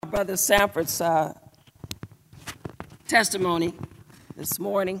Brother Sanford's testimony this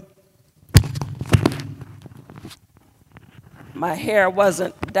morning. My hair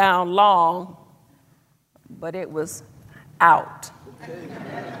wasn't down long, but it was out.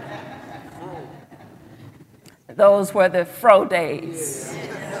 Those were the fro days.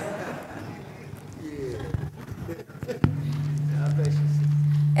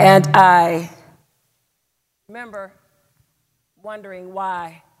 And I remember wondering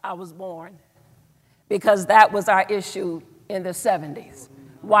why I was born, because that was our issue in the 70s.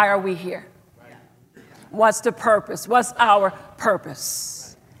 Why are we here? What's the purpose? What's our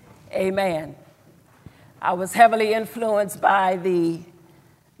purpose? Amen. I was heavily influenced by the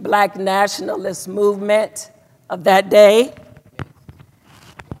Black nationalist movement of that day.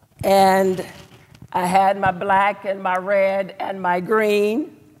 And I had my black and my red and my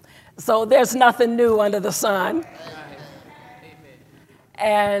green. So there's nothing new under the sun.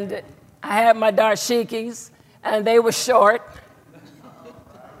 And I had my dashikis, and they were short.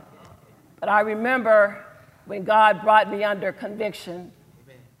 But I remember when God brought me under conviction.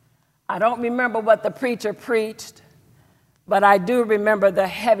 I don't remember what the preacher preached, but I do remember the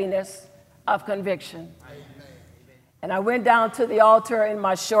heaviness of conviction. And I went down to the altar in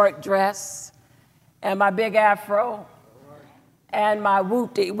my short dress and my big afro and my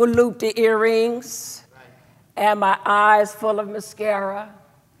loopy earrings and my eyes full of mascara.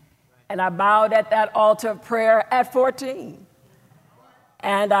 And I bowed at that altar of prayer at 14.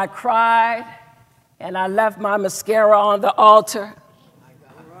 And I cried, and I left my mascara on the altar.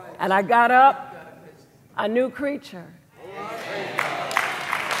 And I got up, a new creature.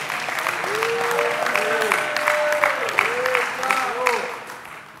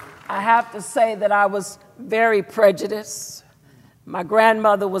 I have to say that I was very prejudiced. My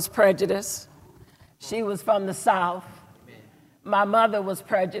grandmother was prejudiced. She was from the South. My mother was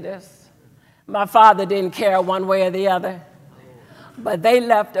prejudiced. My father didn't care one way or the other. But they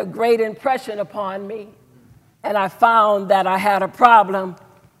left a great impression upon me. And I found that I had a problem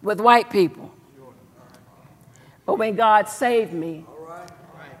with white people. But when God saved me,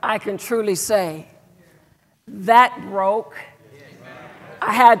 I can truly say that broke.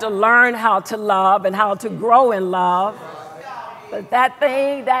 I had to learn how to love and how to grow in love. But that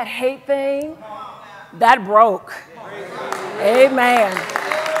thing, that hate thing, that broke. Amen.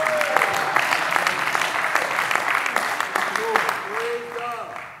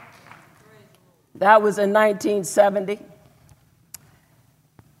 That was in 1970.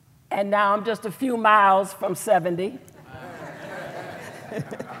 And now I'm just a few miles from 70.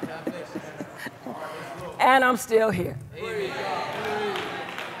 And I'm still here.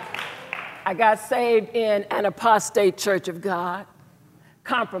 I got saved in an apostate church of God,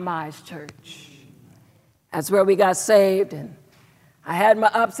 compromised church. That's where we got saved. And I had my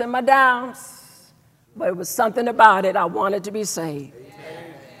ups and my downs, but it was something about it. I wanted to be saved.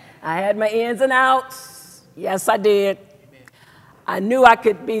 I had my ins and outs. Yes, I did. I knew I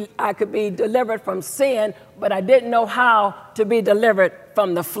could be delivered from sin, but I didn't know how to be delivered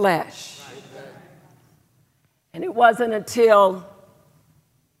from the flesh. And it wasn't until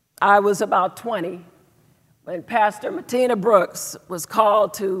I was about 20 when Pastor Martina Brooks was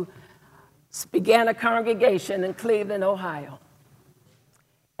called to begin a congregation in Cleveland, Ohio.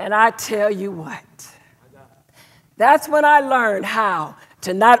 And I tell you what, that's when I learned how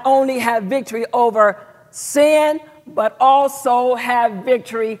to not only have victory over sin, but also have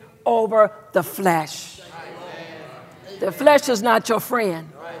victory over the flesh. The flesh is not your friend.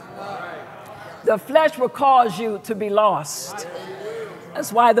 The flesh will cause you to be lost.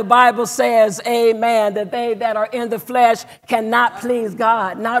 That's why the Bible says, amen, that they that are in the flesh cannot please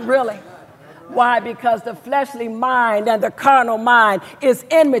God. Not really. Why? Because the fleshly mind and the carnal mind is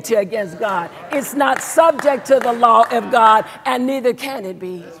enmity against God. It's not subject to the law of God, and neither can it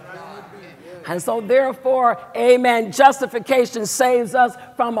be. And so therefore, amen, justification saves us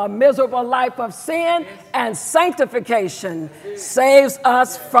from a miserable life of sin, and sanctification saves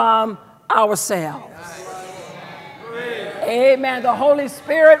us from ourselves. Amen. The Holy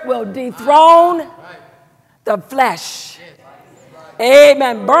Spirit will dethrone the flesh.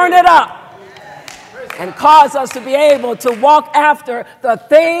 Amen. Burn it up and cause us to be able to walk after the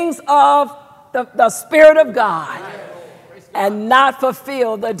things of the Spirit of God and not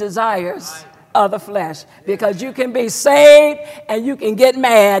fulfill the desires of the flesh. Because you can be saved and you can get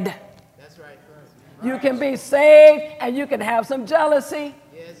mad. You can be saved and you can have some jealousy.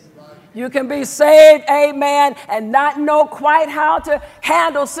 You can be saved, amen, and not know quite how to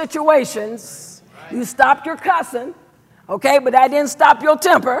handle situations. You stopped your cussing, okay, but that didn't stop your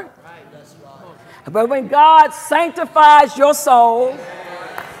temper. But when God sanctifies your soul,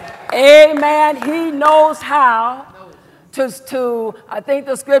 Amen. He knows how to, I think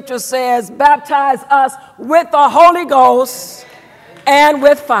the scripture says, baptize us with the Holy Ghost and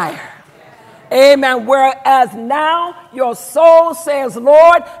with fire. Amen. Whereas now your soul says,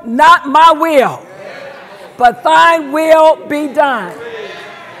 Lord, not my will, but thine will be done.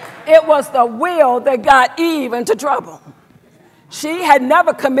 It was the will that got Eve into trouble. She had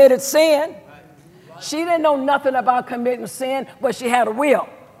never committed sin. She didn't know nothing about committing sin, but she had a will.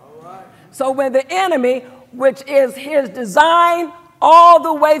 So when the enemy, which is his design all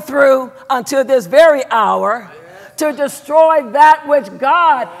the way through until this very hour, to destroy that which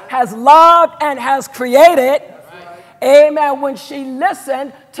God has loved and has created, amen, when she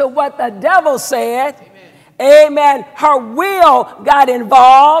listened to what the devil said, amen, her will got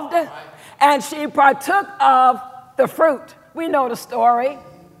involved and she partook of the fruit. We know the story.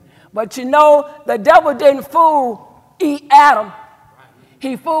 But you know, the devil didn't fool Adam.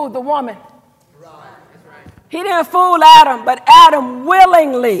 He fooled the woman. He didn't fool Adam, but Adam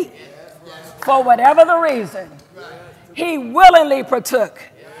willingly, for whatever the reason, he willingly partook.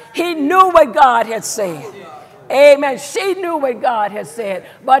 He knew what God had said. Amen. She knew what God had said.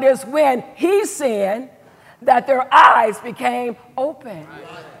 But it's when he sinned that their eyes became open.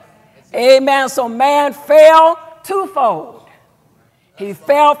 Amen. So man fell twofold. He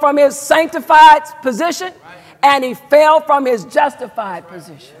fell from his sanctified position and he fell from his justified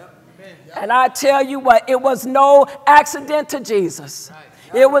position. And I tell you what, it was no accident to Jesus.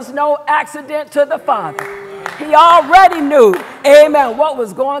 It was no accident to the Father. He already knew, amen, what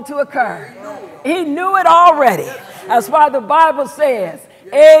was going to occur. He knew it already. That's why the Bible says,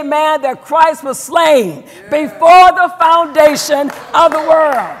 amen, that Christ was slain before the foundation of the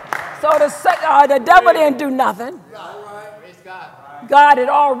world. So the devil didn't do nothing. God had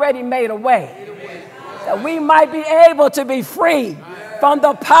already made a way that we might be able to be free from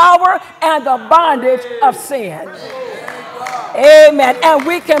the power and the bondage of sin. Amen. And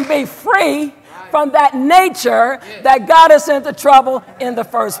we can be free from that nature that got us into trouble in the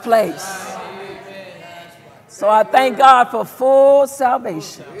first place. So I thank God for full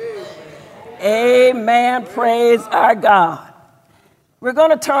salvation. Amen. Praise our God. We're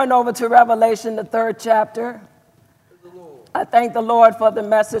going to turn over to Revelation, the 3rd chapter. I thank the Lord for the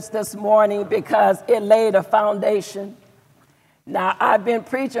message this morning because it laid a foundation. Now, I've been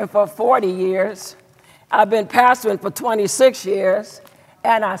preaching for 40 years. I've been pastoring for 26 years,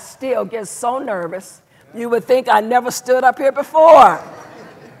 and I still get so nervous. You would think I never stood up here before.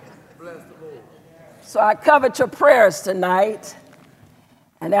 So I covet your prayers tonight.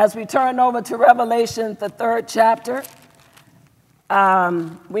 And as we turn over to Revelation, the 3rd chapter,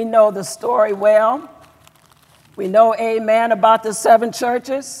 we know the story well. We know, amen, about the 7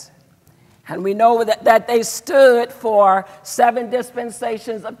 churches. And we know that they stood for 7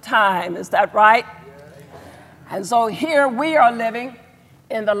 dispensations of time. Is that right? And so here we are living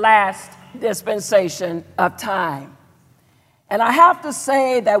in the last dispensation of time. And I have to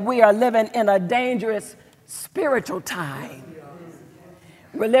say that we are living in a dangerous spiritual time.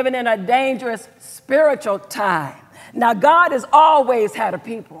 We're living in a dangerous spiritual time. Now, God has always had a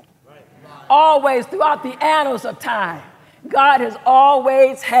people. Always, throughout the annals of time, God has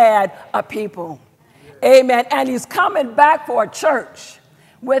always had a people. Amen. And he's coming back for a church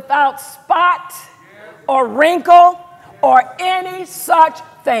without spot or wrinkle or any such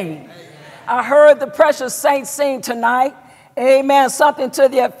thing. I heard the precious saints sing tonight, amen, something to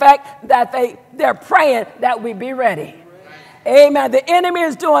the effect that they're praying that we be ready. Amen. The enemy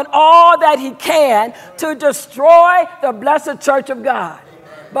is doing all that he can to destroy the blessed church of God.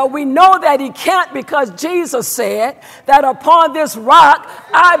 But we know that he can't because Jesus said that upon this rock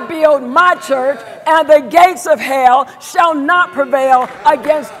I build my church and the gates of hell shall not prevail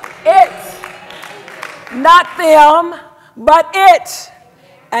against it. Not them, but it.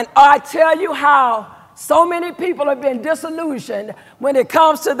 And I tell you how so many people have been disillusioned when it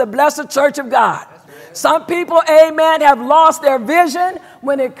comes to the blessed church of God. Some people, amen, have lost their vision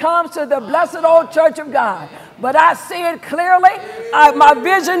when it comes to the blessed old church of God. But I see it clearly. My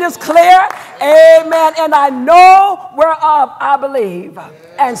vision is clear. Amen. And I know whereof I believe.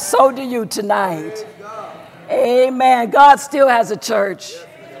 And so do you tonight. Amen. God still has a church.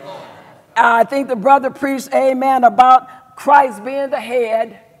 I think the brother preached, amen, about Christ being the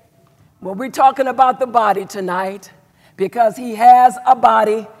head. Well, we're talking about the body tonight because he has a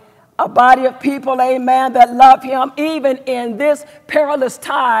body of people, amen, that love him even in this perilous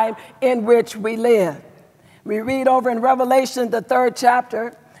time in which we live. We read over in Revelation, the 3rd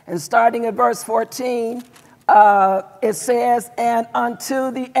chapter, and starting at verse 14, it says, and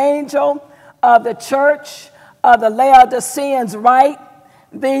unto the angel of the church of the Laodiceans write,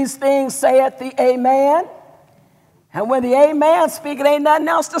 These things saith the Amen. And when the Amen speak, it ain't nothing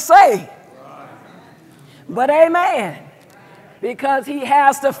else to say but Amen. Because he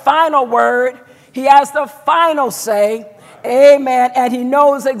has the final word. He has the final say. Amen. And he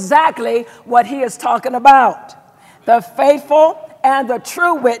knows exactly what he is talking about. The faithful and the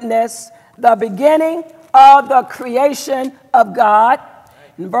true witness, the beginning of the creation of God.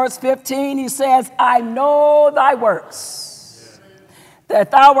 In verse 15, he says, I know thy works, that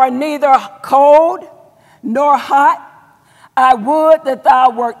thou art neither cold nor hot. I would that thou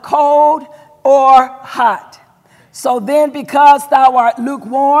wert cold or hot. So then, because thou art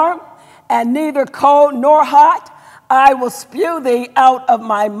lukewarm and neither cold nor hot, I will spew thee out of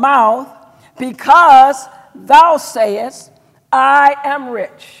my mouth, because thou sayest, I am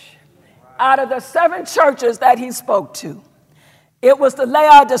rich. Out of the 7 churches that he spoke to, it was the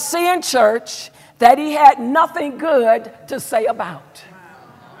Laodicean church that he had nothing good to say about.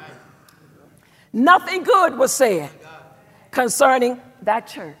 Nothing good was said concerning that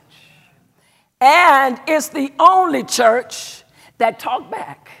church. And it's the only church that talked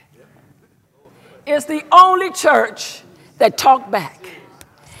back. It's the only church that talked back.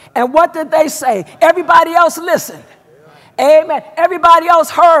 And what did they say? Everybody else listened. Amen. Everybody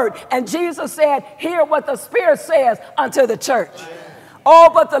else heard. And Jesus said, hear what the Spirit says unto the church. Oh,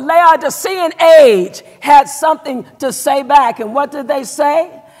 but the Laodicean age had something to say back. And what did they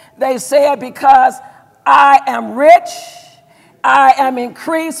say? They said, because I am rich, I am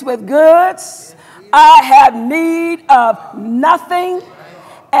increased with goods, I have need of nothing,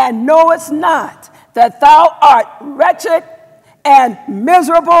 and knowest not that thou art wretched and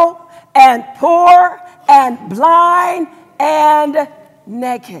miserable and poor and blind and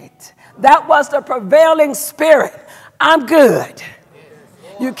naked. That was the prevailing spirit. I'm good.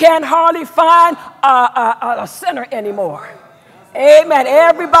 You can't hardly find a sinner anymore. Amen.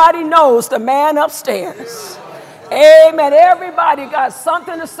 Everybody knows the man upstairs. Amen. Everybody got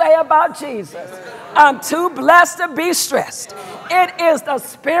something to say about Jesus. I'm too blessed to be stressed. It is the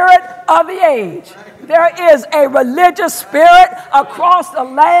spirit of the age. There is a religious spirit across the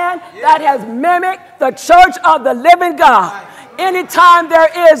land that has mimicked the church of the living God. Anytime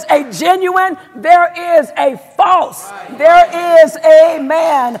there is a genuine, there is a false. There is a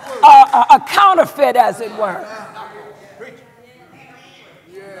man, a counterfeit, as it were.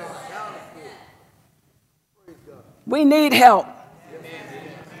 We need help.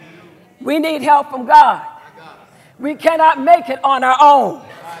 We need help from God. We cannot make it on our own.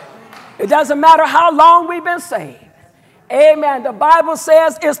 It doesn't matter how long we've been saved. Amen. The Bible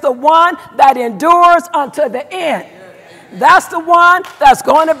says it's the one that endures unto the end. That's the one that's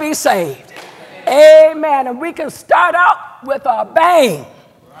going to be saved. Amen. And we can start out with a bang.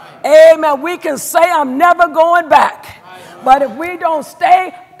 Amen. We can say, I'm never going back. But if we don't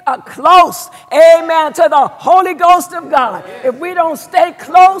stay close, amen, to the Holy Ghost of God, if we don't stay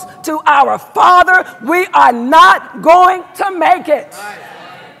close to our Father, we are not going to make it.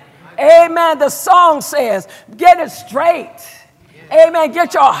 Amen. The song says, get it straight. Amen.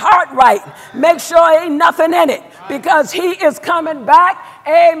 Get your heart right. Make sure ain't nothing in it, because he is coming back.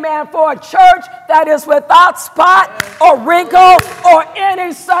 Amen. For a church that is without spot or wrinkle or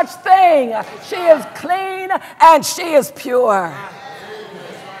any such thing. She is clean and she is pure.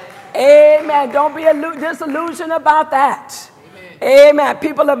 Amen. Don't be disillusioned about that. Amen.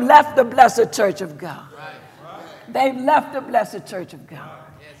 People have left the blessed church of God. They've left the blessed church of God.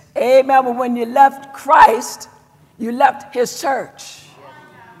 Amen. But when you left Christ, you left his church.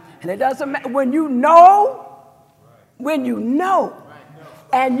 And it doesn't matter. When you know,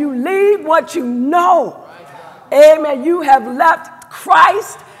 and you leave what you know, amen, you have left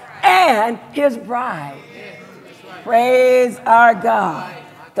Christ and his bride. Praise our God.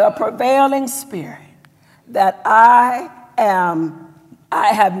 The prevailing spirit that I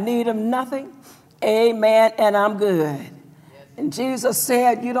have need of nothing, amen, and I'm good. And Jesus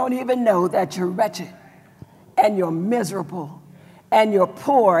said, you don't even know that you're wretched and you're miserable and you're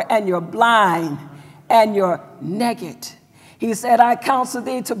poor and you're blind and you're naked. He said, I counsel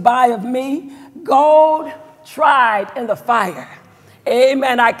thee to buy of me gold tried in the fire.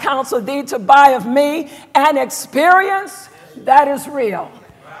 Amen. I counsel thee to buy of me an experience that is real.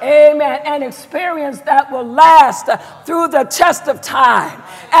 Amen. An experience that will last through the test of time.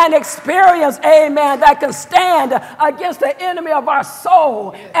 An experience, amen, that can stand against the enemy of our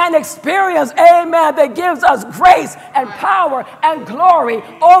soul. An experience, amen, that gives us grace and power and glory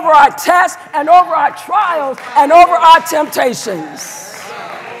over our tests and over our trials and over our temptations.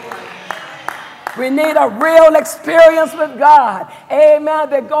 We need a real experience with God, amen,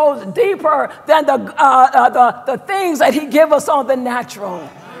 that goes deeper than the things that he gives us on the natural.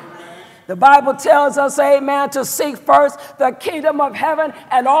 The Bible tells us, amen, to seek first the kingdom of heaven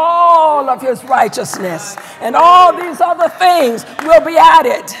and all of his righteousness. And all these other things will be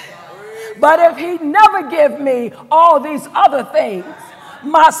added. But if he never give me all these other things,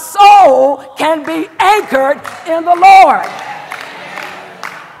 my soul can be anchored in the Lord.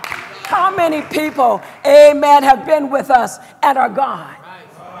 How many people, amen, have been with us and are gone?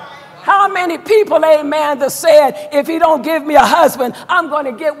 How many people, amen, that said, if he don't give me a husband, I'm going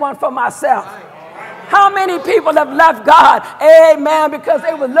to get one for myself? How many people have left God, amen, because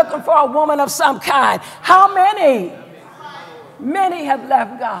they were looking for a woman of some kind? How many? Many have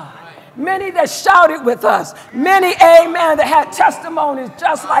left God. Many that shouted with us. Many, amen, that had testimonies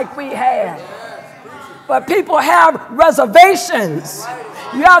just like we had. But people have reservations.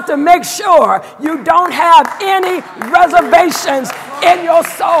 You have to make sure you don't have any reservations in your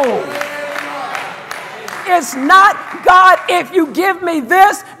soul. It's not, God, if you give me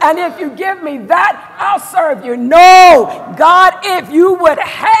this and if you give me that, I'll serve you. No, God, if you would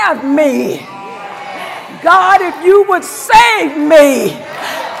have me, God, if you would save me,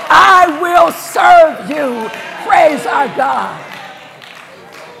 I will serve you. Praise our God.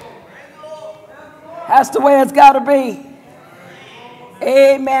 That's the way it's got to be.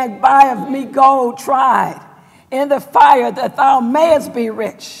 Amen. Buy of me gold tried in the fire, that thou mayest be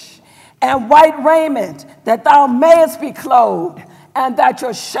rich, and white raiment, that thou mayest be clothed, and that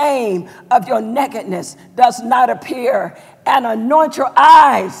your shame of your nakedness does not appear, and anoint your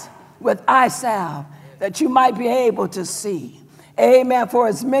eyes with eye salve, that you might be able to see. Amen. For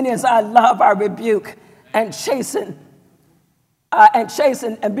as many as I love, I rebuke and chasten,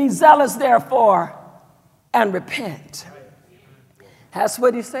 and be zealous therefore, and repent. That's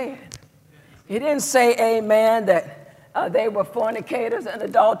what he said. He didn't say, amen, that they were fornicators and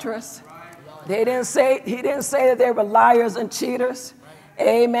adulterers. He didn't say that they were liars and cheaters.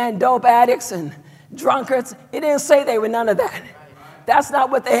 Amen, dope addicts and drunkards. He didn't say they were none of that. That's not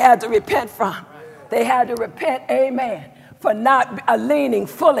what they had to repent from. They had to repent, amen, for not leaning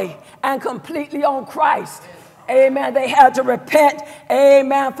fully and completely on Christ. Amen. They had to repent,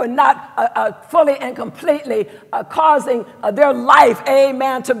 amen, for not fully and completely causing their life,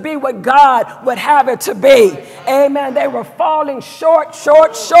 amen, to be what God would have it to be. Amen. They were falling short.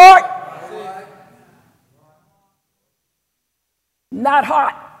 Not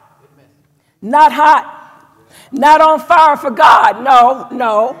hot. Not on fire for God.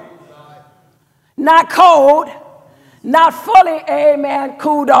 No. Not cold. Not fully, amen,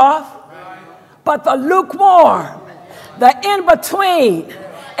 cooled off. But the lukewarm, the in-between,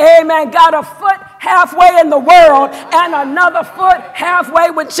 amen, got a foot halfway in the world and another foot halfway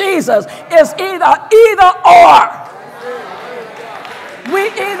with Jesus. It's either or.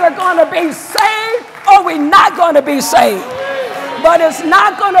 We either going to be saved or we're not going to be saved. But it's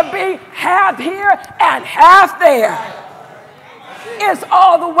not going to be half here and half there. It's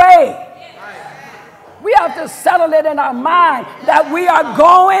all the way. We have to settle it in our mind that we are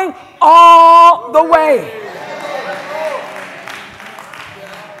going all the way.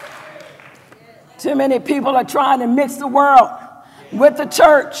 Too many people are trying to mix the world with the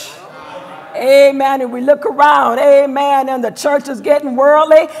church. Amen. And we look around, amen, and the church is getting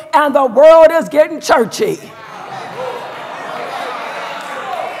worldly and the world is getting churchy.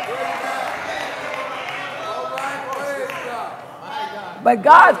 But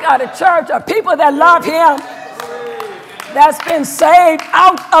God's got a church of people that love him, that's been saved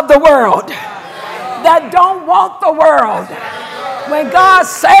out of the world, that don't want the world. When God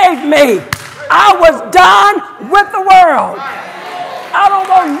saved me, I was done with the world. I don't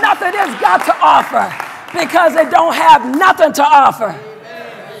want nothing it's got to offer because it don't have nothing to offer.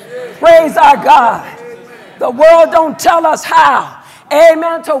 Praise our God. The world don't tell us how,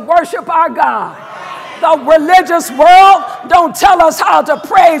 amen, to worship our God. The religious world don't tell us how to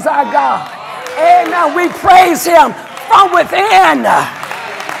praise our God. Amen. We praise him from within.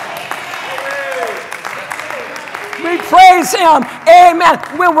 We praise him, amen,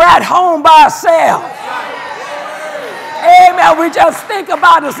 when we're at home by ourselves. Amen. We just think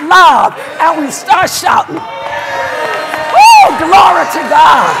about his love and we start shouting. Oh, glory to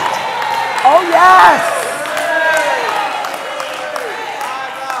God. Oh, yes.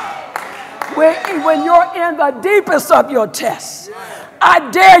 When you're in the deepest of your tests, I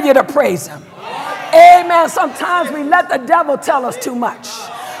dare you to praise him. Amen. Sometimes we let the devil tell us too much.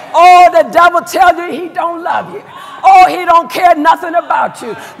 Oh, the devil tells you he don't love you. Oh, he don't care nothing about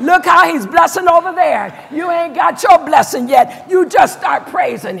you. Look how he's blessing over there. You ain't got your blessing yet. You just start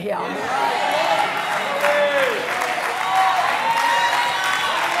praising him.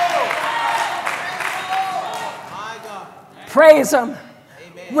 Praise him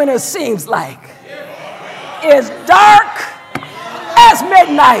when it seems like it's dark as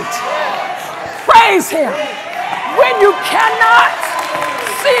midnight. Praise him when you cannot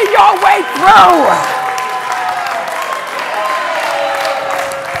see your way through.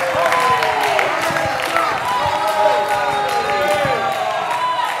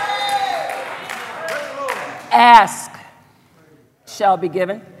 Ask, shall be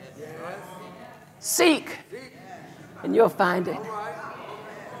given. Seek, and you'll find it.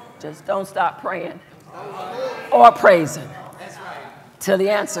 Just don't stop praying or praising till the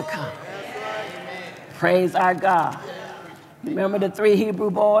answer comes. Praise our God. Remember the 3 Hebrew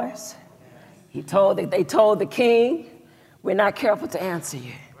boys? They told the king, we're not careful to answer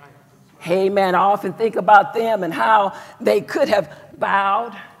you. Hey, man, I often think about them and how they could have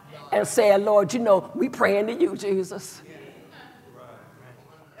bowed and said, Lord, you know, we praying to you, Jesus.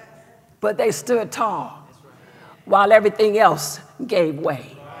 But they stood tall while everything else gave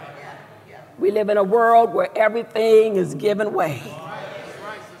way. We live in a world where everything is giving way.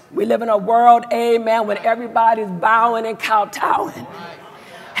 We live in a world, amen, when everybody's bowing and kowtowing.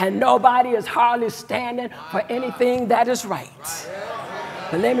 And nobody is hardly standing for anything that is right.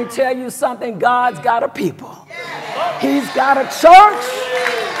 But let me tell you something, God's got a people. He's got a church,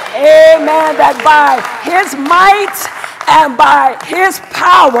 amen, that by his might and by his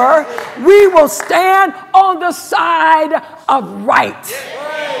power, we will stand on the side of right.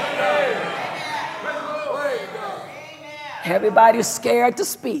 Everybody's scared to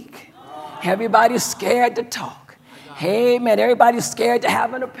speak. Everybody's scared to talk. Amen. Everybody's scared to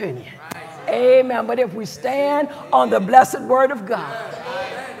have an opinion. Amen. But if we stand on the blessed word of God,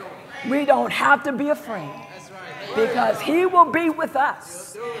 we don't have to be afraid because he will be with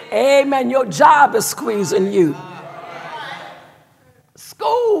us. Amen. Your job is squeezing you.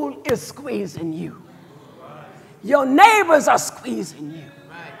 School is squeezing you. Your neighbors are squeezing you.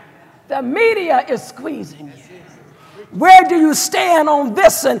 The media is squeezing you. Where do you stand on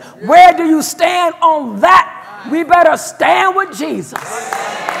this and where do you stand on that? We better stand with Jesus.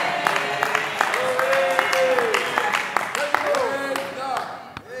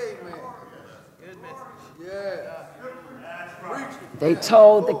 They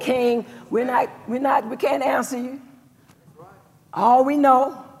told the king, we can't answer you. All we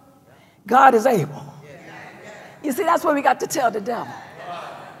know, God is able. You see, that's what we got to tell the devil.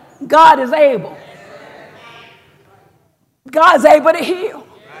 God is able. God's able to heal.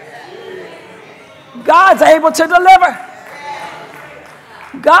 God's able to deliver.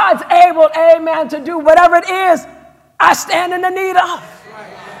 God's able, amen, to do whatever it is I stand in the need of.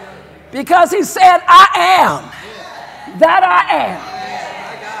 Because he said, I am that I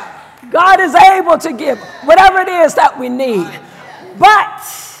am. God is able to give whatever it is that we need. But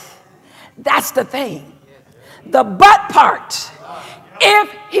that's the thing. The but part,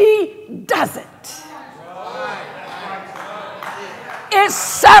 if he doesn't, it's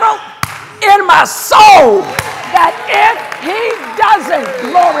settled in my soul that if he doesn't,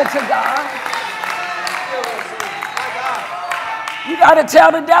 glory to God, you got to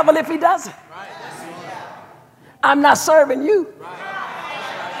tell the devil if he doesn't. I'm not serving you.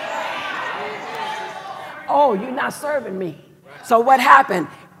 Oh, you're not serving me. So what happened?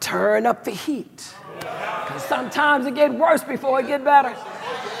 Turn up the heat. Because sometimes it gets worse before it gets better.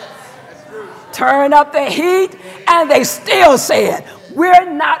 Turn up the heat, and they still said,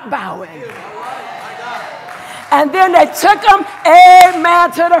 we're not bowing. And then they took him,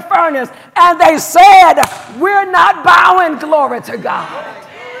 amen, to the furnace, and they said, we're not bowing, glory to God.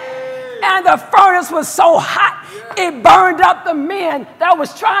 And the furnace was so hot, it burned up the men that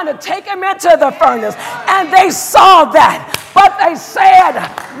was trying to take him into the furnace. And they saw that, but they said,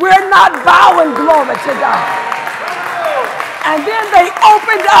 we're not bowing, glory to God. And then they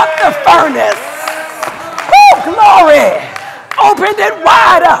opened up the furnace. Woo, glory. Opened it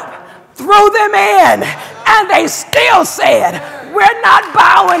wide up, threw them in, and they still said, we're not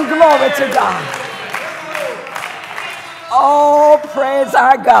bowing, glory to God. Oh, praise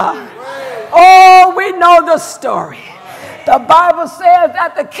our God. Oh, we know the story. The Bible says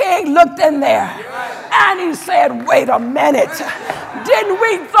that the king looked in there, and he said, wait a minute. Didn't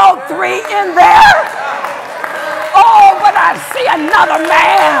we throw 3 in there? Oh, but I see another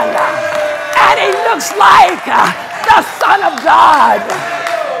man, and he looks like the Son of God.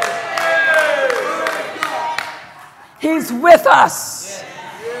 He's with us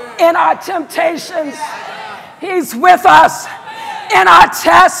in our temptations. He's with us in our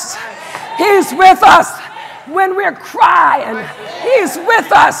tests. He's with us when we're crying. He's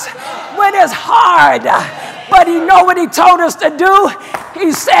with us when it's hard. But you know what he told us to do?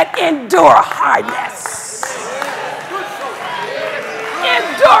 He said, endure hardness.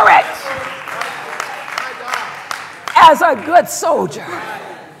 as a good soldier.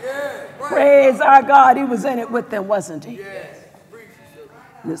 Praise our God. He was in it with them, wasn't he?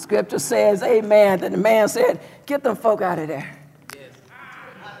 The scripture says, amen, that the man said, get them folk out of there.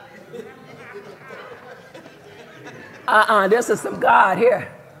 This is some God here.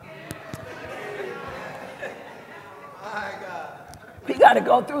 We got to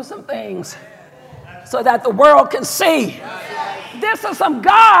go through some things so that the world can see. This is some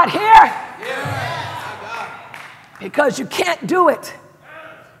God here. Because you can't do it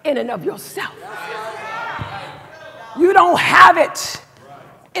in and of yourself. You don't have it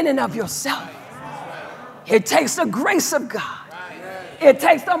in and of yourself. It takes the grace of God. It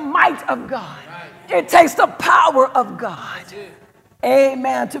takes the might of God. It takes the power of God.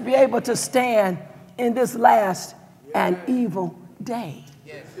 Amen. To be able to stand in this last and evil day.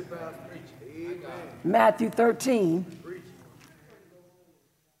 Matthew 13.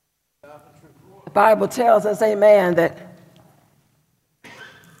 The Bible tells us, amen, that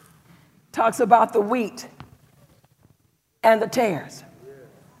talks about the wheat and the tares.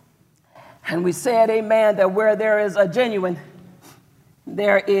 And we said, amen, that where there is a genuine,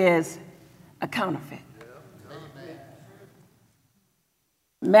 there is a counterfeit.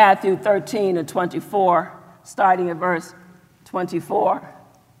 Matthew 13 and 24, starting at verse 24.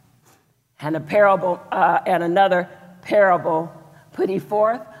 And a parable, and another parable put he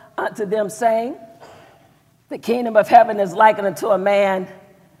forth unto them, saying, the kingdom of heaven is likened unto a man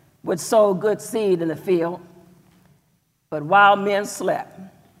which sowed good seed in the field. But while men slept,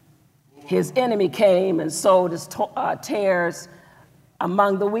 his enemy came and sowed his tares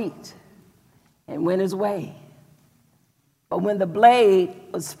among the wheat and went his way. But when the blade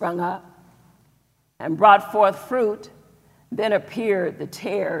was sprung up and brought forth fruit, then appeared the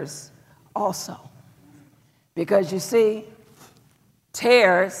tares also. Because you see,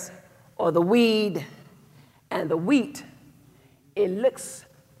 tares, or the weed, and the wheat, it looks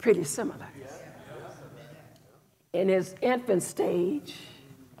pretty similar. In its infant stage,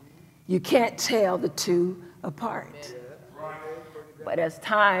 you can't tell the two apart. But as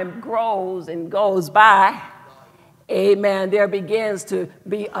time grows and goes by, amen, there begins to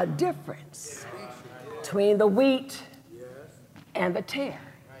be a difference between the wheat and the tare.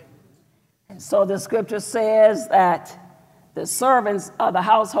 And so the scripture says that the servants of the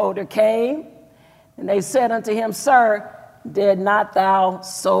householder came, and they said unto him, Sir, did not thou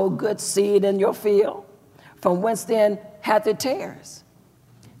sow good seed in your field? From whence then hath it tares?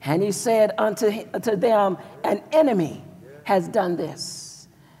 And he said unto them, An enemy has done this.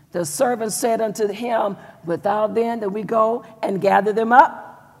 The servant said unto him, Wilt thou then that we go and gather them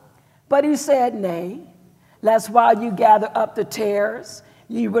up? But he said, Nay, lest while you gather up the tares,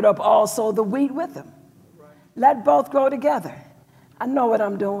 ye root up also the wheat with them. Let both grow together. I know what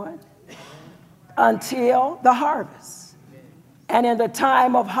I'm doing. Until the harvest. And in the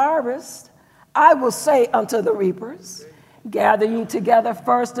time of harvest, I will say unto the reapers, Gather ye together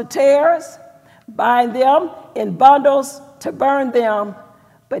first the tares, bind them in bundles to burn them,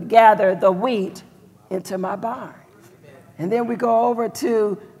 but gather the wheat into my barn. And then we go over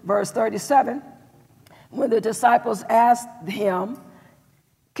to verse 37. When the disciples asked him,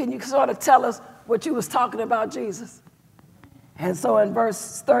 can you sort of tell us what you was talking about, Jesus? And so in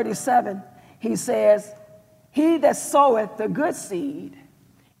verse 37, he says, He that soweth the good seed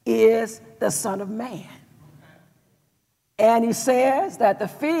is the Son of Man. And he says that the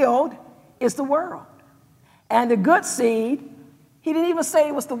field is the world. And the good seed, he didn't even say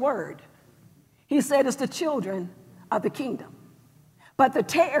it was the word. He said it's the children of the kingdom. But the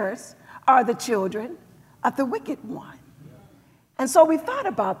tares are the children of the wicked one. And so we thought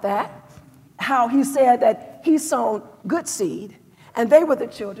about that, how he said that he sown good seed, and they were the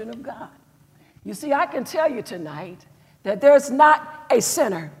children of God. You see, I can tell you tonight that there's not a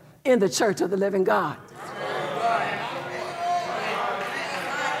sinner in the church of the living God.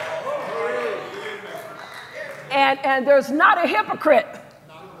 And there's not a hypocrite.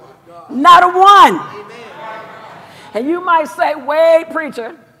 Not a one. And you might say, wait,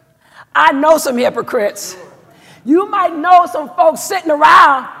 preacher, I know some hypocrites. You might know some folks sitting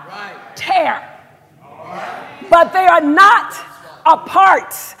around tare. But they are not a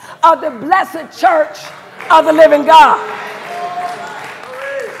part of the blessed church of the living God.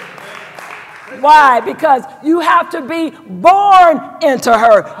 Why? Because you have to be born into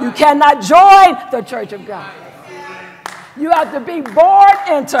her. You cannot join the church of God. You have to be born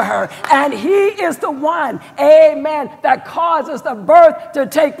into her. And he is the one, amen, that causes the birth to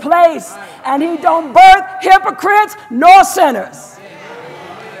take place. And he don't birth hypocrites nor sinners.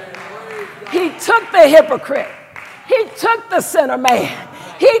 He took the hypocrite. He took the sinner man.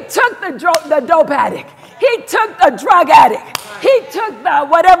 He took the dope addict. He took the drug addict. He took the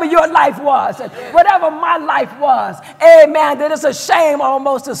whatever your life was and whatever my life was. Amen. That it's a shame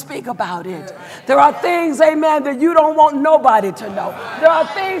almost to speak about it. There are things, amen, that you don't want nobody to know. There are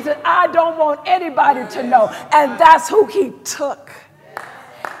things that I don't want anybody to know. And that's who he took.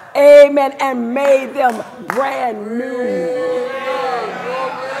 Amen. And made them brand new.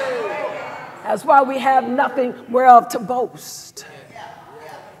 That's why we have nothing whereof to boast.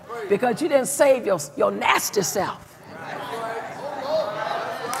 Because you didn't save your nasty self.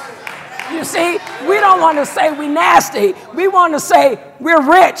 You see, we don't want to say we're nasty. We want to say we're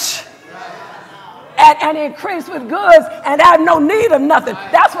rich and increase with goods and have no need of nothing.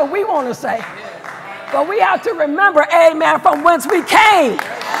 That's what we want to say. But we have to remember, amen, from whence we came.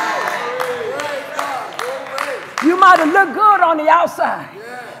 You might have looked good on the outside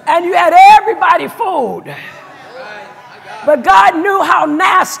and you had everybody fooled. But God knew how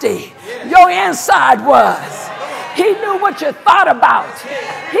nasty your inside was. He knew what you thought about.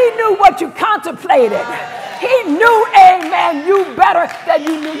 He knew what you contemplated. He knew, amen, you better than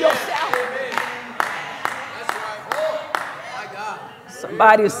you knew yourself.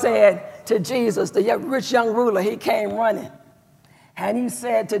 Somebody said to Jesus, the rich young ruler, he came running. And he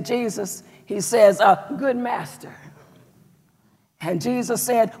said to Jesus, he says, good master. And Jesus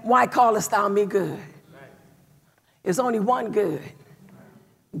said, why callest thou me good? There's only one good,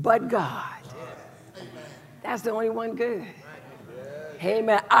 but God. That's the only one good.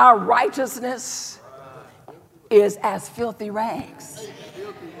 Amen. Our righteousness is as filthy rags.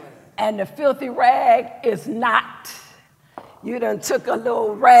 And the filthy rag is not. You done took a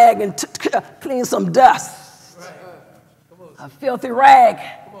little rag and cleaned some dust. A filthy rag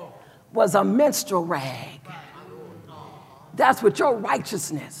was a menstrual rag. That's what your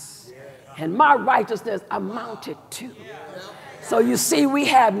righteousness and my righteousness amounted to. So you see, we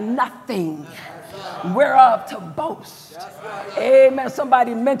have nothing whereof to boast. Amen.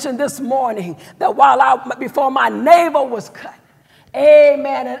 Somebody mentioned this morning that before my navel was cut,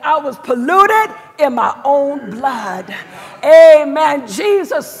 amen, and I was polluted in my own blood. Amen.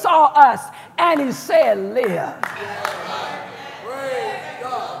 Jesus saw us and he said, live.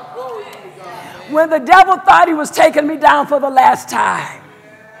 When the devil thought he was taking me down for the last time.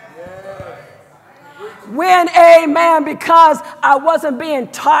 When, amen, because I wasn't being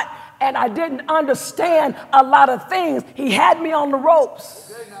taught and I didn't understand a lot of things, he had me on the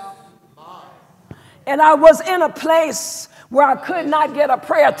ropes. And I was in a place where I could not get a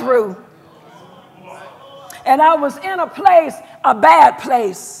prayer through. And I was in a place, a bad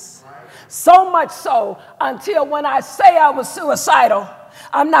place. So much so until when I say I was suicidal,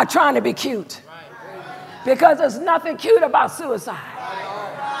 I'm not trying to be cute. Because there's nothing cute about suicide.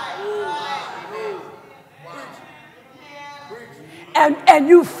 And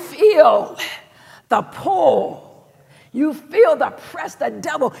you feel the pull. You feel the press. The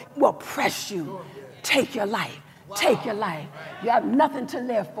devil will press you. Take your life. Take your life. You have nothing to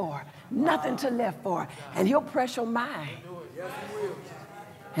live for. Nothing to live for. And he'll press your mind.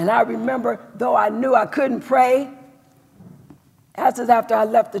 And I remember, though I knew I couldn't pray, after I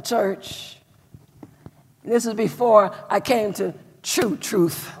left the church. This is before I came to true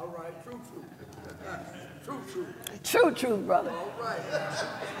truth. All right, true truth. True truth, brother. All right.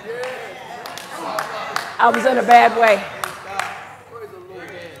 I was in a bad way.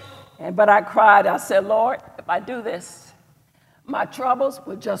 But I cried. I said, Lord, if I do this, my troubles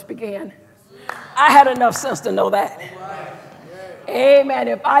will just begin. I had enough sense to know that. Amen.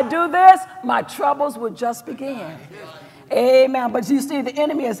 If I do this, my troubles will just begin. Amen. But you see, the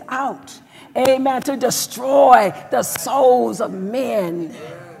enemy is out. Amen. To destroy the souls of men.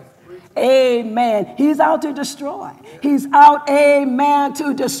 Amen. He's out to destroy. He's out, amen,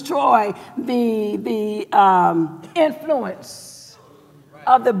 to destroy the influence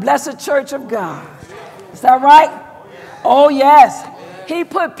of the blessed church of God. Is that right? Oh, yes. He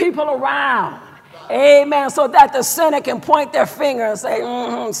put people around. Amen. So that the sinner can point their finger and say,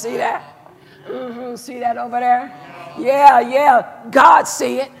 see that? See that over there? Yeah. God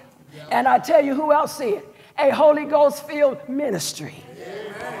see it. And I tell you who else see it? A Holy Ghost filled ministry.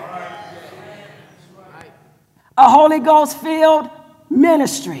 A Holy Ghost filled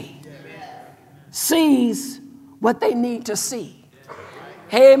ministry sees what they need to see.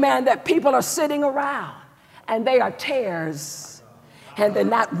 Amen. That people are sitting around and they are tares and they're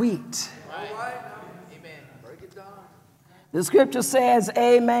not wheat. The scripture says,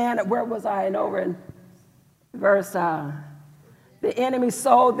 amen. Where was I? And over in verse, the enemy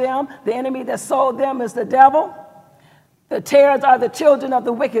sold them. The enemy that sold them is the devil. The tares are the children of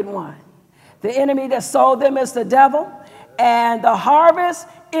the wicked one. The enemy that sold them is the devil. And the harvest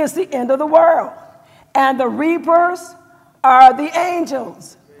is the end of the world. and the reapers are the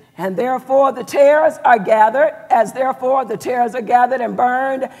angels. And therefore the tares are gathered, as therefore the tares are gathered and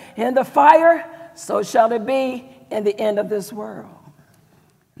burned in the fire, so shall it be in the end of this world.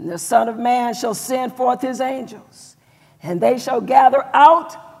 And the Son of Man shall send forth his angels, and they shall gather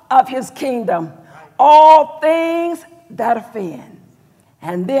out of his kingdom all things that offend,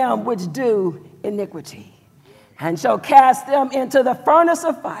 and them which do iniquity, and shall cast them into the furnace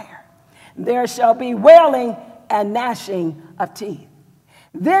of fire. There shall be wailing and gnashing of teeth.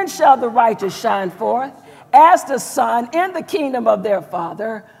 Then shall the righteous shine forth as the sun in the kingdom of their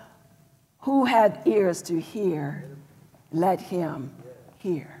Father. Who hath ears to hear, let him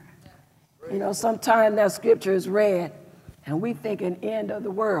hear. You know, sometimes that scripture is read, and we think an end of the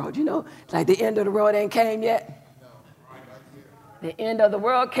world. You know, like the end of the world ain't came yet. The end of the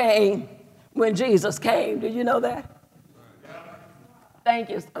world came when Jesus came. Did you know that? Thank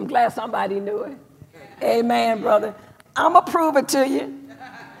you. I'm glad somebody knew it. Amen, brother. I'm going to prove it to you.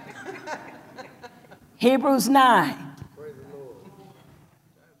 Hebrews 9.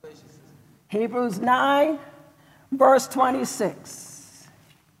 Hebrews 9, verse 26.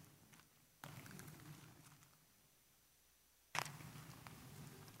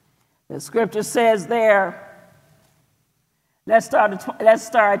 The scripture says there, let's start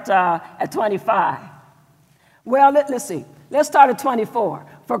at 25. Well, let's see. Let's start at 24.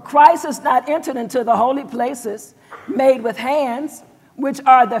 For Christ has not entered into the holy places made with hands, which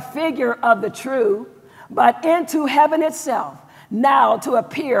are the figure of the true, but into heaven itself, now to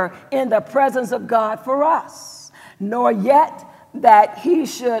appear in the presence of God for us, nor yet that he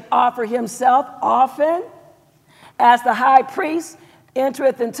should offer himself often, as the high priest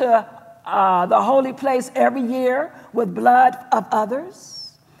entereth into the holy place every year with blood of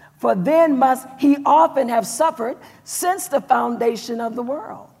others. For then must he often have suffered since the foundation of the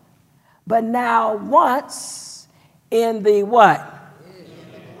world. But now once in the what?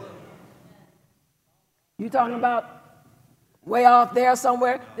 You talking about way off there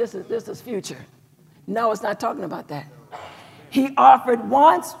somewhere? This is future. No, it's not talking about that. He offered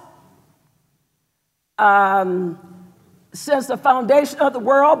once since the foundation of the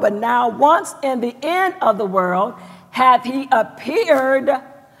world, but now once in the end of the world hath he appeared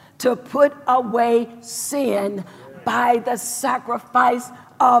to put away sin by the sacrifice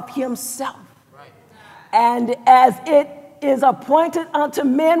of himself. And as it is appointed unto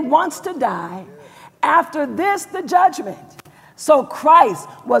men once to die, after this the judgment. So Christ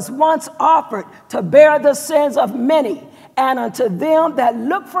was once offered to bear the sins of many, and unto them that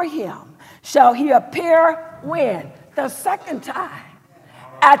look for him shall he appear when? The second time,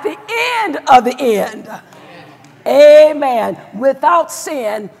 at the end of the end. Amen. Without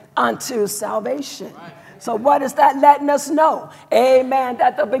sin unto salvation. So what is that letting us know? Amen.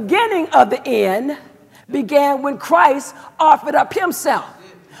 That the beginning of the end began when Christ offered up himself.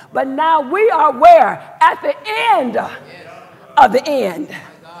 But now we are where? At the end of the end.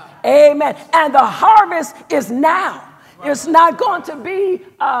 Amen. And the harvest is now. It's not going to be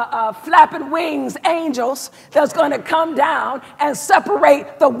flapping wings angels that's going to come down and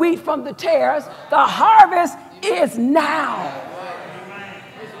separate the wheat from the tares. The harvest is now.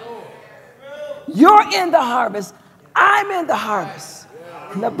 You're in the harvest. I'm in the harvest.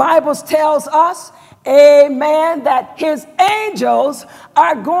 And the Bible tells us, amen, that his angels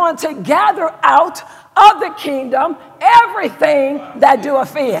are going to gather out of the kingdom everything that do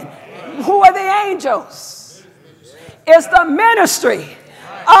offend. Who are the angels? It's the ministry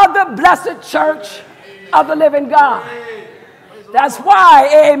of the blessed church of the living God. That's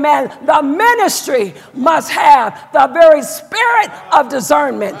why, amen, the ministry must have the very spirit of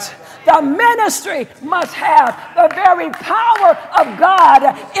discernment. The ministry must have the very power of God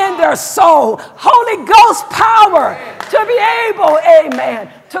in their soul. Holy Ghost power to be able,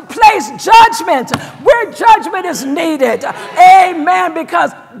 amen, to place judgment where judgment is needed. Amen,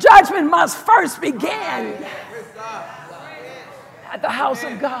 because judgment must first begin at the house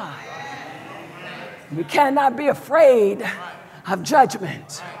of God. We cannot be afraid of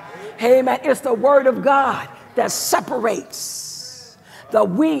judgment. Amen. It's the word of God that separates the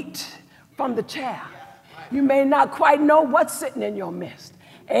wheat from the chaff. You may not quite know what's sitting in your midst.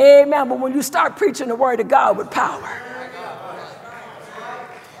 Amen. But when you start preaching the word of God with power,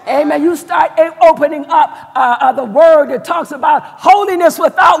 amen, you start opening up the word that talks about holiness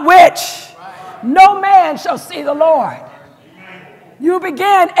without which no man shall see the Lord. You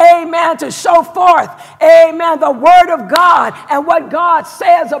begin, amen, to show forth, amen, the word of God and what God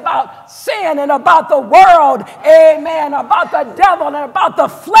says about sin and about the world, amen, about the devil and about the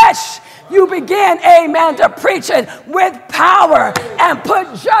flesh. You begin, amen, to preach it with power and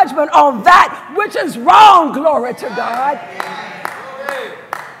put judgment on that which is wrong, glory to God.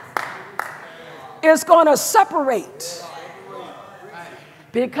 It's going to separate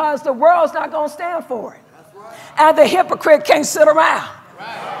because the world's not going to stand for it. And the hypocrite can't sit around.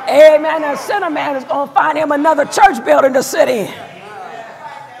 Amen. And sinner man is going to find him another church building to sit in.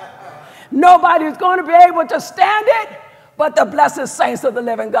 Nobody's going to be able to stand it but the blessed saints of the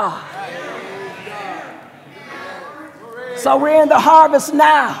living God. So we're in the harvest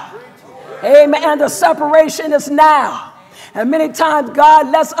now. Amen. And the separation is now. And many times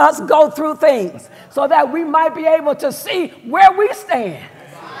God lets us go through things so that we might be able to see where we stand.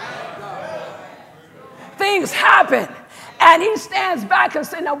 Things happen, and he stands back and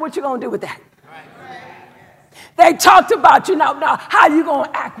says, now what you going to do with that? They talked about you, now how you going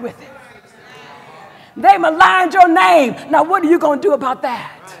to act with it? They maligned your name. Now what are you going to do about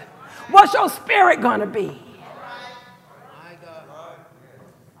that? What's your spirit going to be?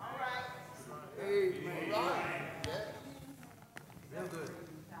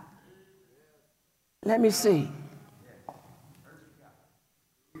 Let me see.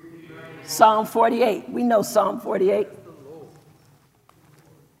 Psalm 48. We know Psalm 48.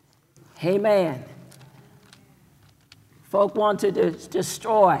 Amen. Folk want to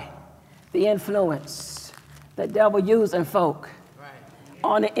destroy the influence the devil using folk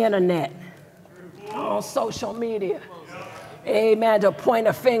on the internet, on social media. Amen. To point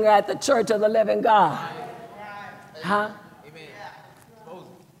a finger at the church of the living God. Huh?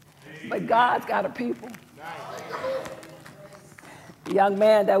 But God's got a people. The young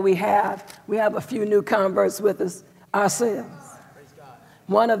man that we have a few new converts with us ourselves.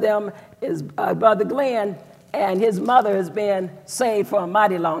 One of them is Brother Glenn, and his mother has been saved for a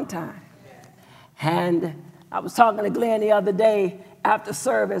mighty long time. And I was talking to Glenn the other day after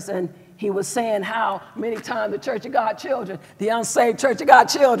service, and he was saying how many times the Church of God children, the unsaved Church of God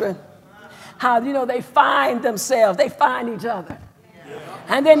children, how, they find themselves, they find each other.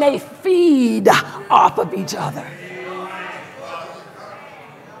 And then they feed off of each other.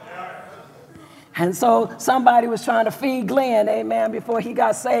 And so somebody was trying to feed Glenn, amen, before he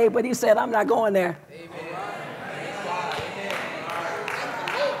got saved, but he said, I'm not going there.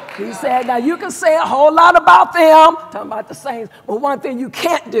 He said, now you can say a whole lot about them, talking about the saints, but one thing you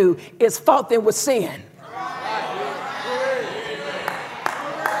can't do is fault them with sin.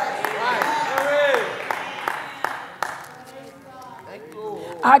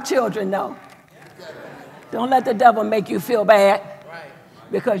 Our children know. Don't let the devil make you feel bad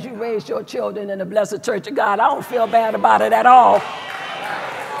because you raised your children in the blessed church of God. I don't feel bad about it at all.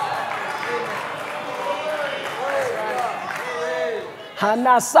 I'm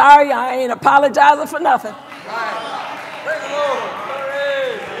not sorry. I ain't apologizing for nothing.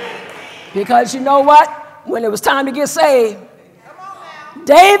 Because you know what? When it was time to get saved,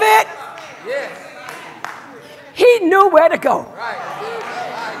 David, he knew where to go.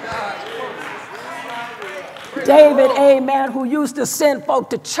 David, amen, who used to send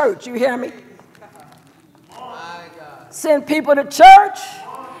folk to church, you hear me? Send people to church,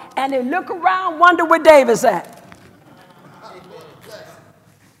 and they look around, wonder where David's at.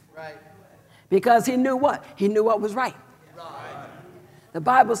 Because he knew what? He knew what was right. The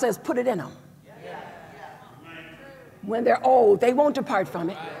Bible says, put it in them. When they're old, they won't depart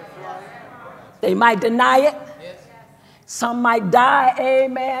from it. They might deny it. Some might die,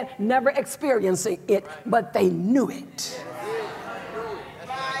 amen, never experiencing it, but they knew it.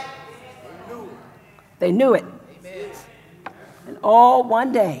 They knew it. And all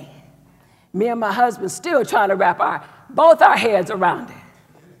one day, me and my husband still trying to wrap both our heads around it.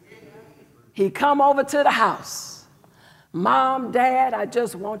 He come over to the house. Mom, Dad, I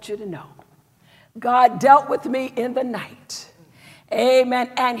just want you to know, God dealt with me in the night.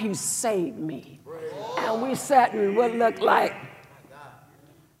 Amen. And he saved me. And we sat and would look like,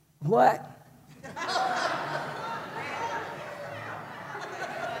 what?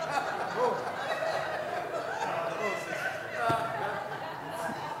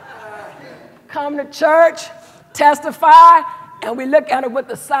 Come to church, testify, and we look at it with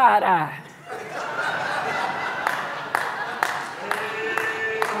the side eye.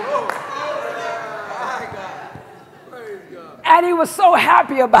 And he was so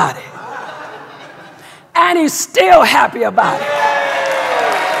happy about it. And he's still happy about it.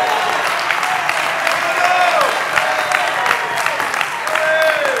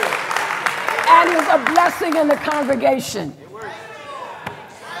 And he's a blessing in the congregation.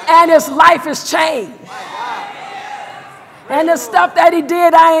 And his life is changed. And the stuff that he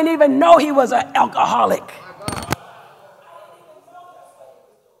did, I didn't even know he was an alcoholic.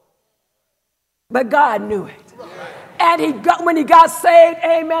 But God knew it. And when he got saved,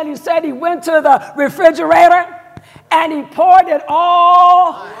 amen, he said he went to the refrigerator and he poured it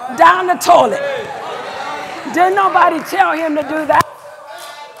all down the toilet. Didn't nobody tell him to do that.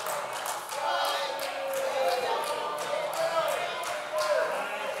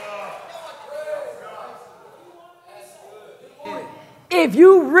 If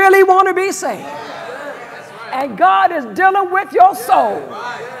you really want to be saved and God is dealing with your soul,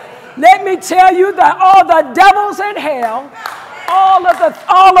 let me tell you that all the devils in hell, all of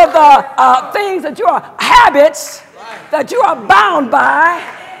the things that you are, habits that you are bound by,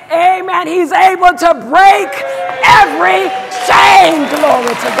 amen, he's able to break every chain.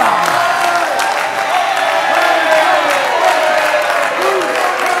 Glory to God.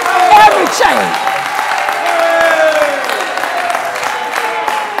 Every chain.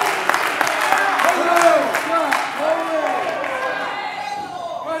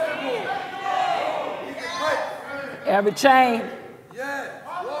 Every chain.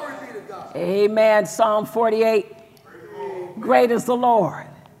 Amen. Psalm 48. Great is the Lord,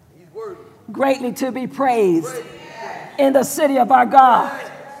 greatly to be praised in the city of our God,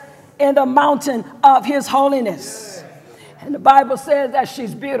 in the mountain of his holiness. And the Bible says that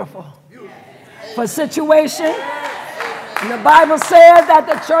she's beautiful for situation. And the Bible says that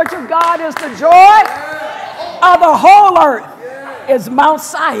the church of God is the joy of the whole earth. Is Mount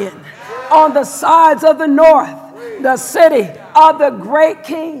Zion on the sides of the north, the city of the great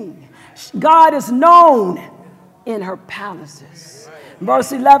King. God is known in her palaces.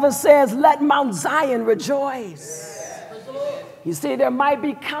 Verse 11 says, let Mount Zion rejoice. You see, there might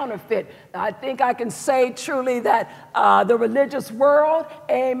be counterfeit. I think I can say truly that the religious world,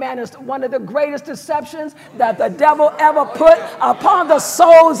 amen, is one of the greatest deceptions that the devil ever put upon the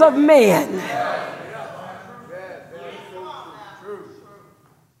souls of men.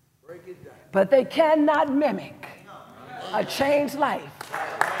 But they cannot mimic a changed life.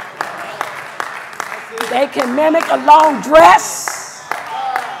 They can mimic a long dress.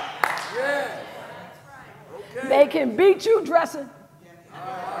 They can beat you dressing.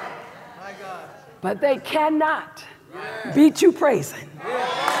 But they cannot beat you praising.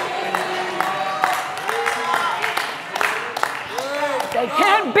 They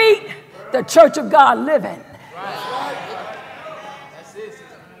can't beat the church of God living.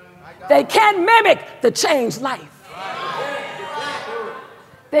 They can't mimic the changed life.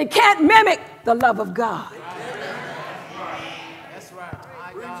 They can't mimic the love of God. That's right.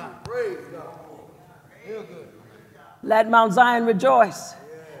 Let Mount Zion rejoice.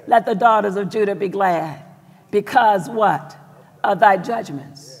 Let the daughters of Judah be glad. Because what? Of thy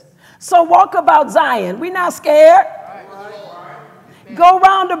judgments. So walk about Zion. We're not scared. Go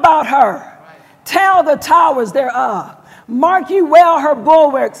round about her. Tell the towers thereof. Mark ye well her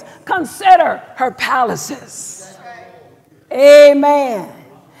bulwarks. Consider her palaces. Amen.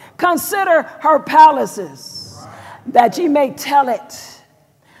 Consider her palaces, that ye may tell it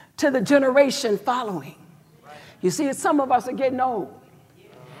to the generation following. You see, some of us are getting old,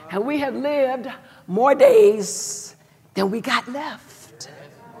 and we have lived more days than we got left.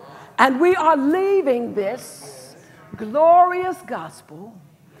 And we are leaving this glorious gospel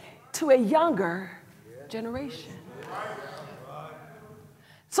to a younger generation.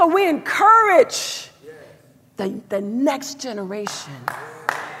 So we encourage the next generation.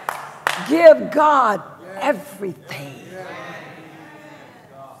 Give God everything.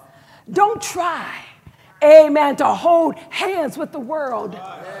 Don't try, amen, to hold hands with the world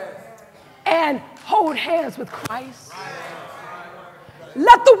and hold hands with Christ.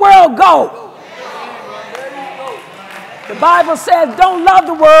 Let the world go. The Bible says, don't love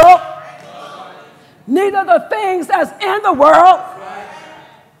the world, neither the things that's in the world.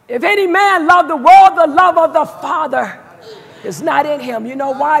 If any man love the world, the love of the Father is not in him. You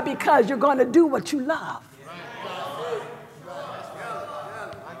know why? Because you're going to do what you love.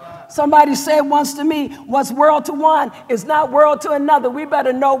 Somebody said once to me, what's world to one is not world to another. We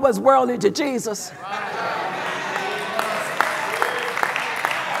better know what's worldly to Jesus.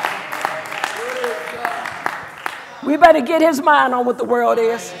 We better get his mind on what the world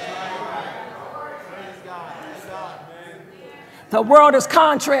is. The world is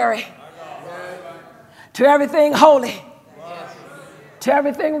contrary to everything holy, to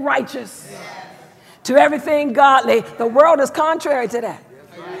everything righteous, to everything godly. The world is contrary to that.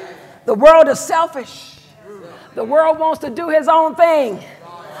 The world is selfish. The world wants to do his own thing.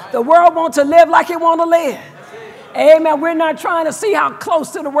 The world wants to live like he wants to live. Amen. We're not trying to see how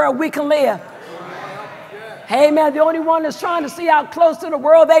close to the world we can live. Amen. The only one that's trying to see how close to the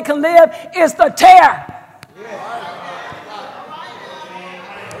world they can live is the tear.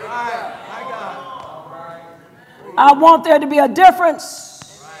 I want there to be a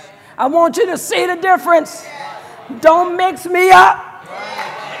difference. I want you to see the difference. Don't mix me up.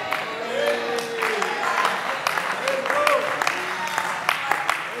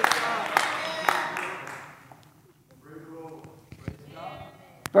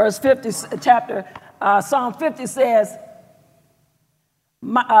 Verse 50, Psalm 50 says,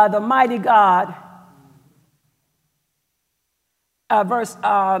 the mighty God,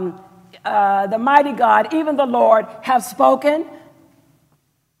 the mighty God, even the Lord, have spoken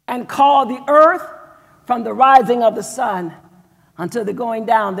and called the earth from the rising of the sun until the going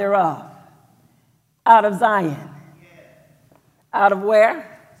down thereof. Out of Zion. Out of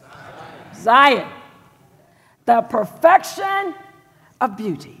where? Zion. The perfection of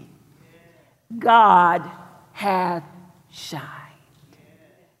beauty. God hath shined.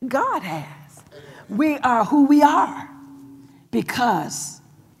 God has. We are who we are because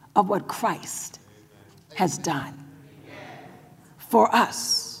of what Christ has done for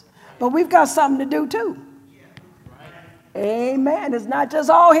us. But we've got something to do too. Amen. It's not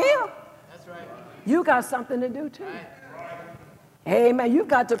just all him. You got something to do too. Amen. You've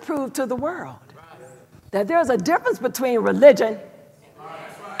got to prove to the world that there's a difference between religion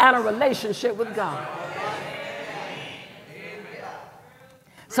and a relationship with God.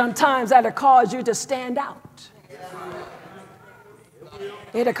 Sometimes that'll cause you to stand out.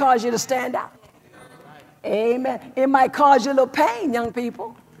 It'll cause you to stand out. Amen. It might cause you a little pain, young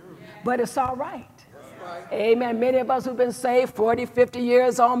people, but it's all right. Amen. Many of us who've been saved 40, 50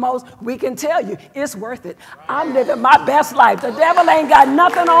 years almost, we can tell you it's worth it. I'm living my best life. The devil ain't got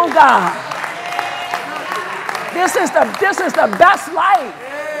nothing on God. This is the best life.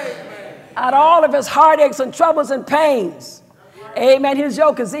 Out of all of his heartaches and troubles and pains. Amen. His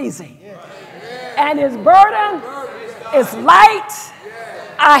yoke is easy. And his burden is light.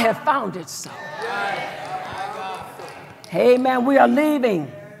 I have found it so. Amen. We are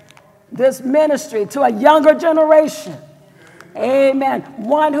leaving this ministry to a younger generation. Amen.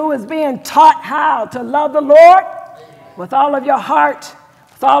 One who is being taught how to love the Lord with all of your heart,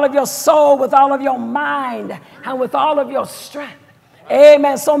 with all of your soul, with all of your mind, and with all of your strength.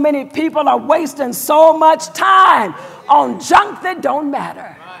 Amen. So many people are wasting so much time on junk that don't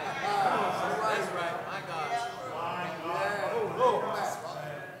matter.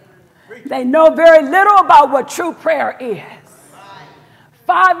 They know very little about what true prayer is.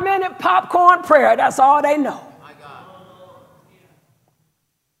 5-minute popcorn prayer, that's all they know.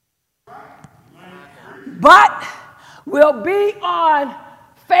 But we'll be on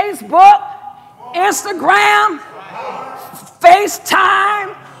Facebook, Instagram,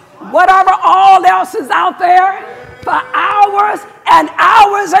 FaceTime, whatever all else is out there for hours and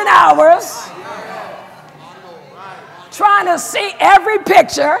hours and hours, trying to see every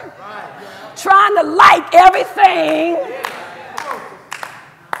picture, trying to like everything.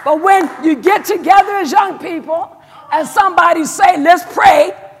 But when you get together as young people and somebody say, let's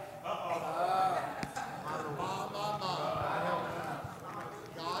pray,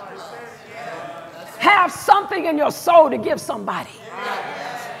 have something in your soul to give somebody.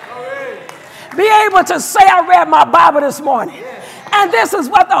 Be able to say, I read my Bible this morning, and this is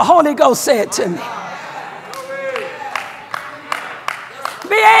what the Holy Ghost said to me.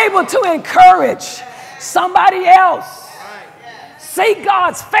 Be able to encourage somebody else. Seek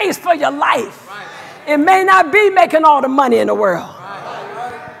God's face for your life. It may not be making all the money in the world.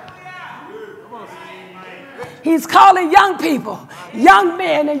 He's calling young people, young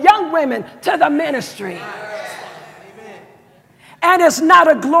men and young women to the ministry. And it's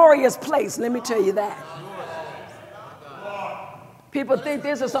not a glorious place, let me tell you that. People think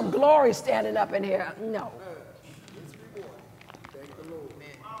this is some glory standing up in here. No.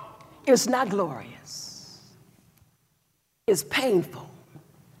 It's not glorious. It's painful.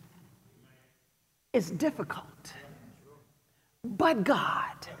 It's difficult. But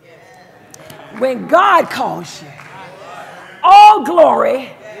God, when God calls you, all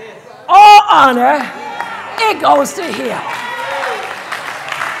glory, all honor, it goes to him.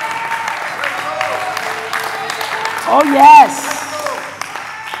 Oh, yes.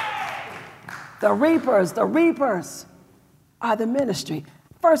 The reapers are the ministry.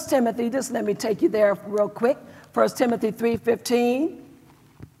 1 Timothy, just let me take you there real quick. 1 Timothy 3:15.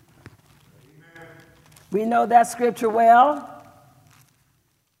 We know that scripture well.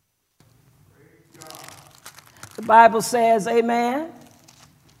 The Bible says, amen.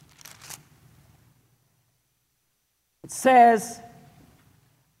 It says,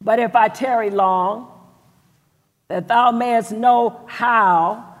 but if I tarry long, that thou mayest know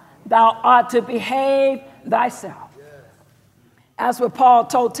how thou ought to behave thyself. That's what Paul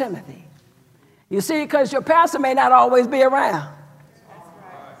told Timothy. You see, because your pastor may not always be around.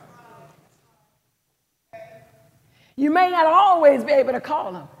 You may not always be able to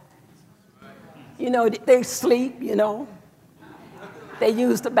call them. You know, they sleep, you know. They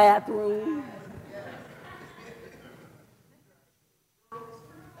use the bathroom.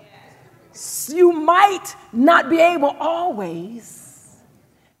 You might not be able always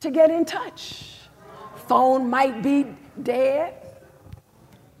to get in touch. Phone might be dead,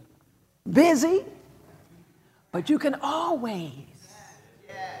 busy, but you can always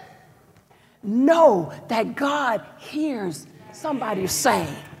know that God hears somebody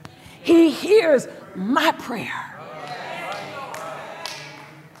saying, He hears my prayer.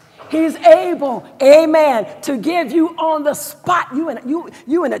 He's able, amen, to give you on the spot.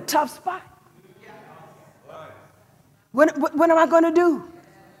 You in a tough spot. What am I going to do?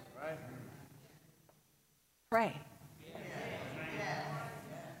 Pray.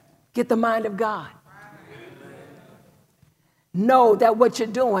 Get the mind of God. Know that what you're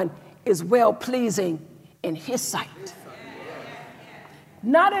doing is well-pleasing in His sight.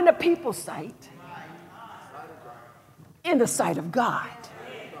 Not in the people's sight, in the sight of God.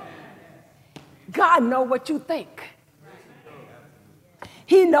 God knows what you think.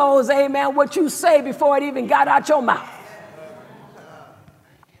 He knows, amen, what you say before it even got out your mouth.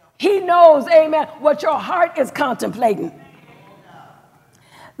 He knows, amen, what your heart is contemplating.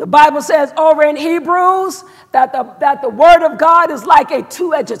 The Bible says over in Hebrews that the word of God is like a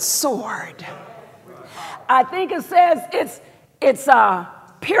two-edged sword. I think it says it's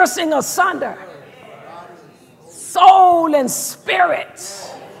piercing asunder soul and spirit,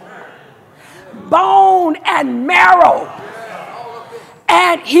 bone and marrow.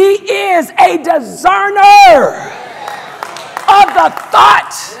 And He is a discerner of the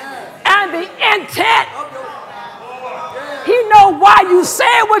thought and the intent. He knows why you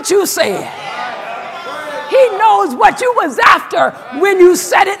said what you said. He knows what you was after when you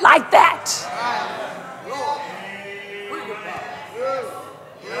said it like that.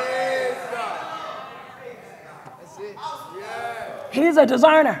 He's a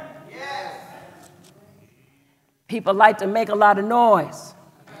discerner. People like to make a lot of noise.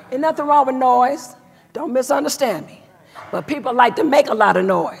 Ain't nothing wrong with noise. Don't misunderstand me. But people like to make a lot of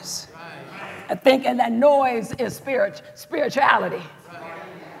noise. Thinking that noise is spirituality.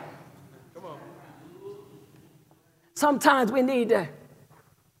 Sometimes we need to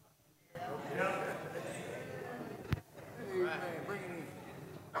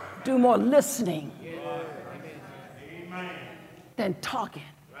do more listening than talking.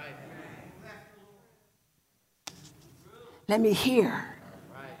 Let me hear.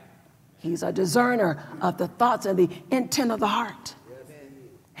 He's a discerner of the thoughts and the intent of the heart.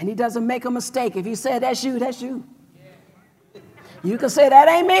 And He doesn't make a mistake. If He said that's you, that's you. You can say that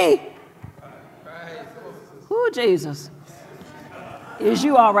ain't me. Who, Jesus? Is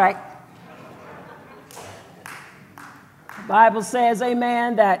you all right? The Bible says,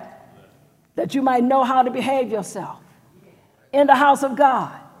 amen, that you might know how to behave yourself in the house of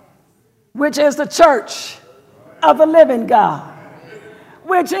God, which is the church of the living God,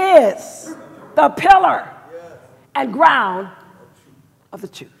 which is the pillar and ground of the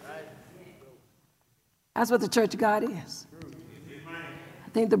truth. That's what the church of God is. I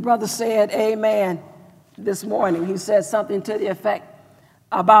think the brother said, amen, this morning. He said something to the effect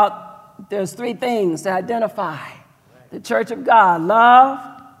about there's three things that identify the church of God: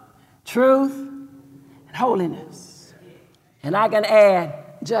 love, truth, and holiness. And I can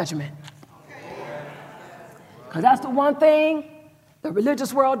add judgment. Because that's the one thing the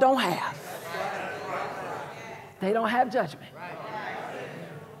religious world don't have. They don't have judgment.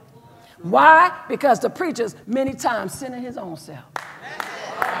 Why? Because the preacher's many times sinning his own self.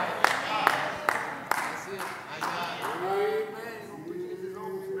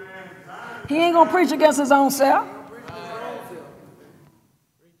 He ain't going to preach against his own self.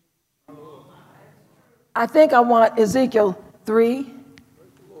 I think I want Ezekiel 3.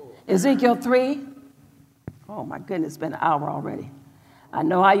 Ezekiel 3. Oh, my goodness, it's been an hour already. I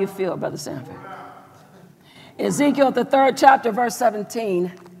know how you feel, Brother Sanford. Ezekiel, the 3rd chapter, verse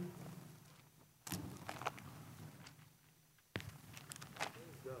 17.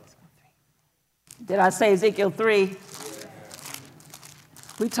 Did I say Ezekiel 3?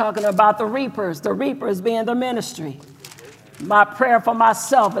 We're talking about the reapers being the ministry. My prayer for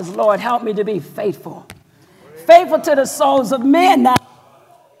myself is, Lord, help me to be faithful. Faithful to the souls of men now.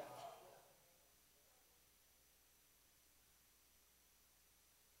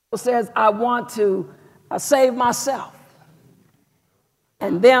 says, I want to save myself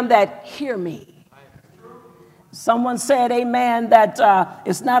and them that hear me. Someone said, amen, that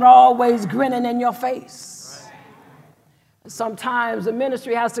it's not always grinning in your face. Sometimes the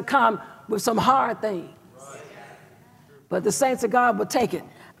ministry has to come with some hard things. But the saints of God will take it.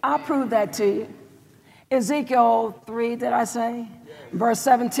 I'll prove that to you. Ezekiel 3, did I say? Verse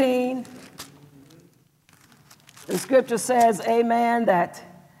 17. The scripture says, amen, that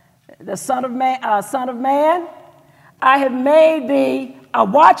the Son of Man, I have made thee a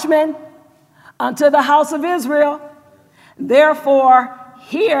watchman unto the house of Israel. Therefore,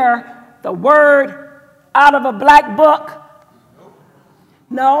 hear the word out of a black book.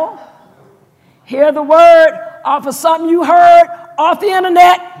 No. Hear the word off of something you heard off the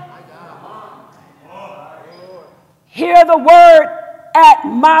internet. Hear the word at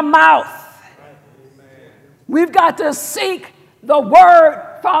my mouth. We've got to seek the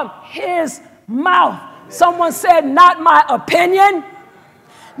word from his mouth. Someone said, not my opinion,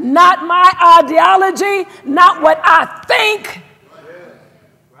 not my ideology, not what I think,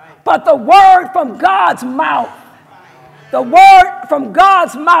 but the word from God's mouth. The word from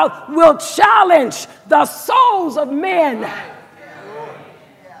God's mouth will challenge the souls of men.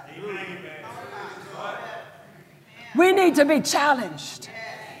 We need to be challenged.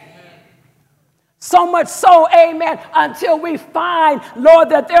 So much so, amen, until we find, Lord,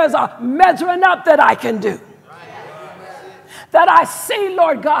 that there's a measuring up that I can do. That I see,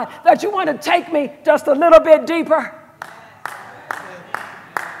 Lord God, that you want to take me just a little bit deeper.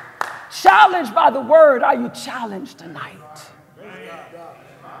 Challenged by the word. Are you challenged tonight?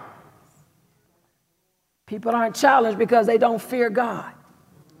 People aren't challenged because they don't fear God.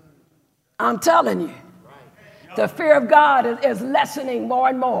 I'm telling you. The fear of God is lessening more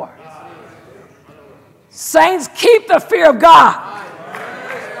and more. Saints, keep the fear of God.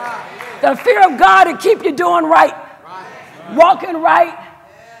 The fear of God will keep you doing right, walking right,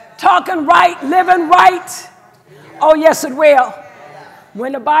 talking right, living right. Oh, yes, it will.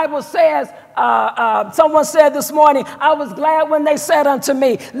 When the Bible says, someone said this morning, I was glad when they said unto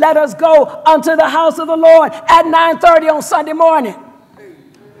me, let us go unto the house of the Lord at 9:30 on Sunday morning.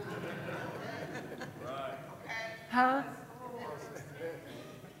 Huh?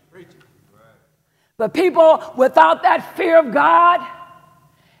 But people without that fear of God,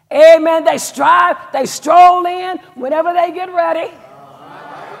 amen, they strive, they stroll in whenever they get ready.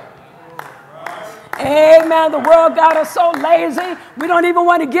 Amen. The world got us so lazy, we don't even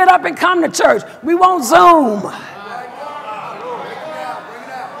want to get up and come to church. We want Zoom.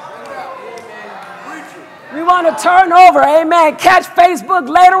 We want to turn over, amen, catch Facebook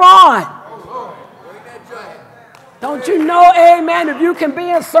later on. Don't you know, amen, if you can be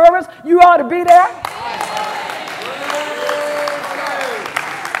in service, you ought to be there?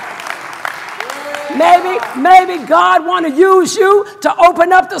 Maybe God want to use you to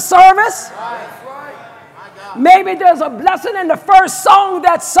open up the service. Maybe there's a blessing in the first song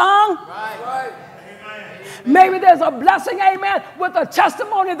that's sung. Maybe there's a blessing, amen, with a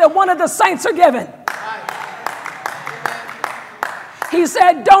testimony that one of the saints are giving. He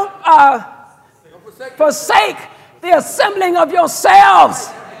said, don't forsake the assembling of yourselves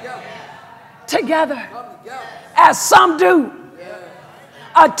together, as some do.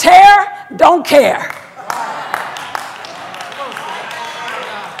 A tear, don't care.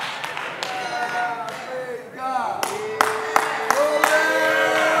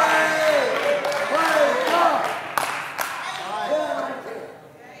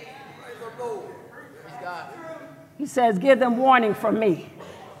 He says, give them warning from me.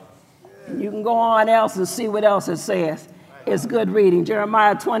 And you can go on else and see what else it says. It's good reading.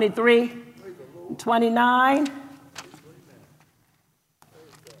 Jeremiah 23, 29.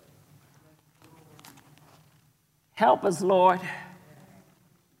 Help us, Lord.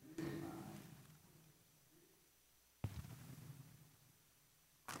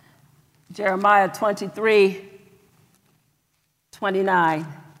 Jeremiah 23, 29. Is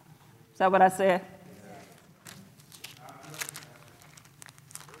that what I said?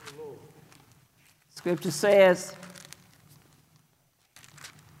 Scripture says,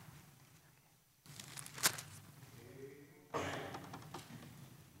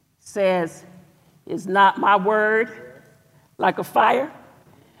 is not my word like a fire?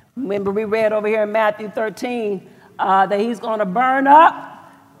 Remember we read over here in Matthew 13 that he's going to burn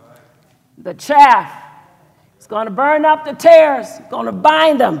up the chaff. He's going to burn up the tares, going to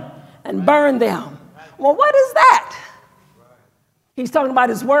bind them and burn them. Well, what is that? He's talking about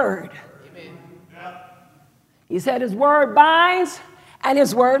his word. He said his word binds and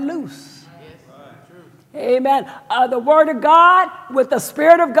his word loose. Amen. The word of God with the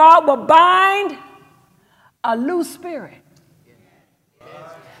Spirit of God will bind a loose spirit.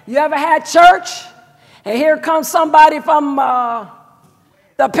 You ever had church and here comes somebody from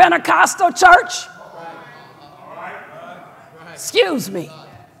the Pentecostal church? Excuse me.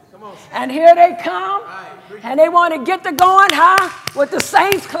 And here they come and they want to get to going high with the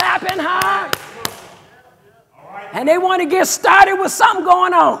saints clapping high. And they want to get started with something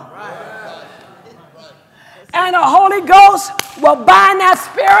going on. And the Holy Ghost will bind that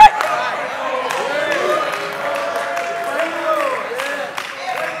spirit.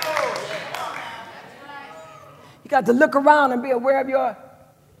 You got to look around and be aware of your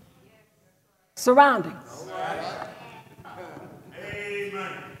surroundings.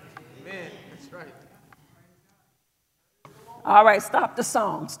 Amen. That's right. All right, stop the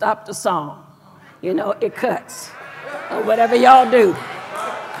song. Stop the song. You know, it cuts. Or whatever y'all do.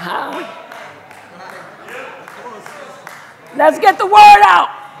 Huh? Let's get the word out.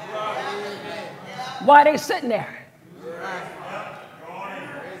 Why they sitting there?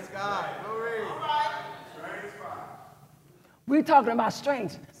 We're talking about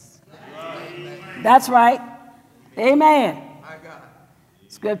strangeness. That's right. Amen.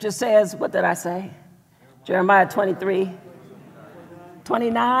 Scripture says, what did I say? Jeremiah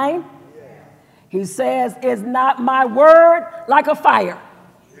 23:29. He says, is not my word like a fire,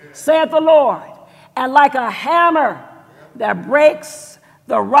 saith the Lord, and like a hammer that breaks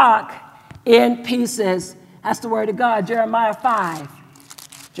the rock in pieces. That's the word of God, Jeremiah 5.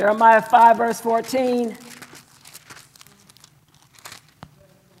 Jeremiah 5, verse 14.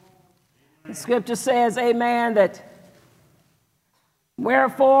 The scripture says, amen, that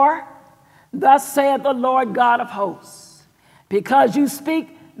wherefore, thus saith the Lord God of hosts, because you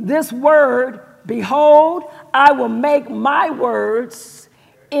speak this word, behold, I will make my words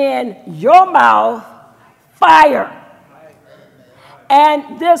in your mouth fire.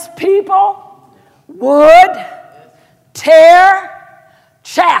 And this people would tear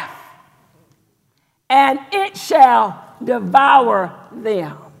chaff, and it shall devour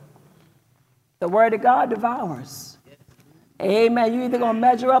them. The word of God devours. Amen. You're either going to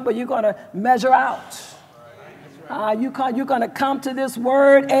measure up or you're going to measure out. You're going to come to this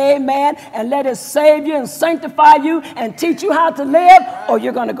word, amen, and let it save you and sanctify you and teach you how to live, or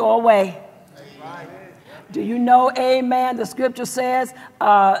you're going to go away. Do you know, amen, the scripture says in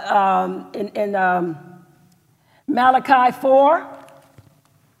Malachi 4,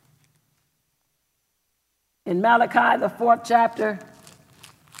 in Malachi, the 4th chapter,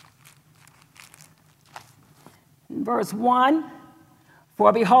 verse 1,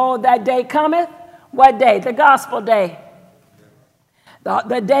 for behold, that day cometh. What day? The gospel day.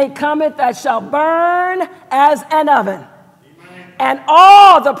 The day cometh that shall burn as an oven, and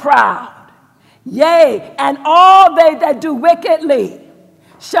all the proud, yea, and all they that do wickedly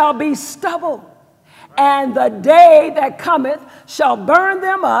shall be stubble. And the day that cometh shall burn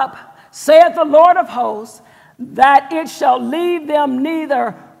them up, saith the Lord of hosts, that it shall leave them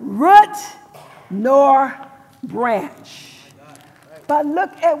neither root nor branch. But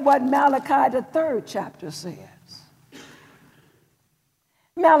look at what Malachi, the 3rd chapter says.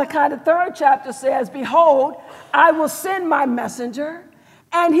 Malachi, the 3rd chapter says, behold, I will send my messenger,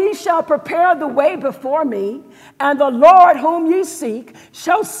 and he shall prepare the way before me, and the Lord whom ye seek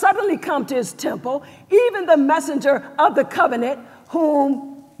shall suddenly come to his temple, even the messenger of the covenant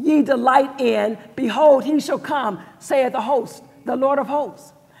whom ye delight in. Behold, he shall come, saith the host, the Lord of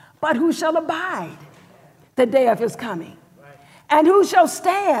hosts. But who shall abide the day of his coming? And who shall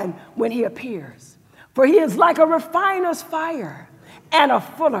stand when he appears? For he is like a refiner's fire and a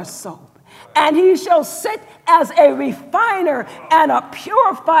fuller's soap. And he shall sit as a refiner and a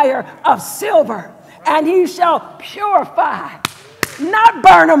purifier of silver. And he shall purify, not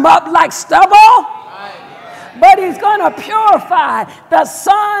burn them up like stubble, but he's going to purify the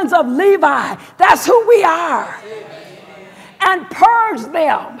sons of Levi. That's who we are. And purge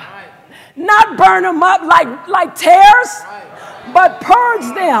them, not burn them up like tares, but purge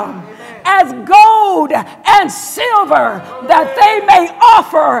them as gold and silver, that they may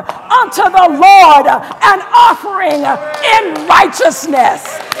offer unto the Lord an offering in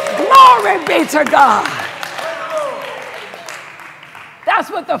righteousness. Glory be to God.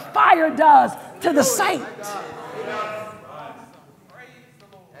 That's what the fire does to the saint.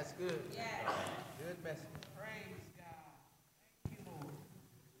 That's good. Good message. Praise God. Thank you, Lord.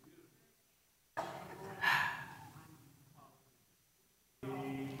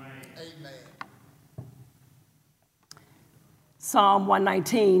 Amen. Psalm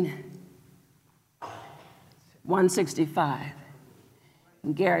 119, 165.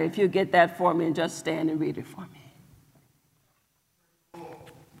 Gary, if you get that for me and just stand and read it for me.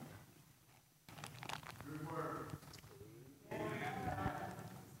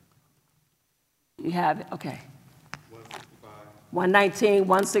 You have it? Okay. 119,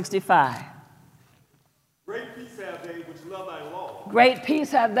 165. Great peace have they which love thy law. Great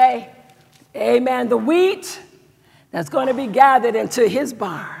peace have they. Amen. The wheat that's going to be gathered into his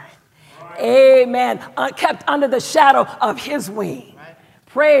barn. Amen. Kept under the shadow of his wing.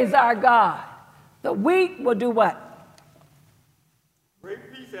 Praise our God. The wheat will do what?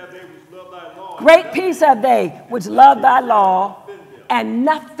 Great peace have they which love thy law. Great peace have they which love thy law, and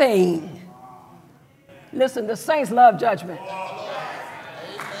nothing. Listen, the saints love judgment.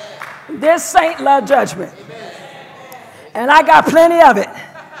 This saint loved judgment. And I got plenty of it.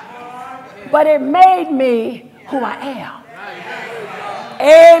 But it made me who I am.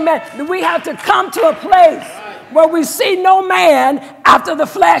 Amen. We have to come to a place where we see no man after the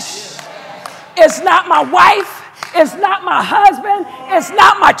flesh. It's not my wife. It's not my husband. It's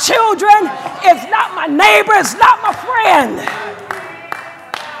not my children. It's not my neighbor. It's not my friend.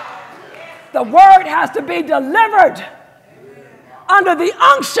 The word has to be delivered under the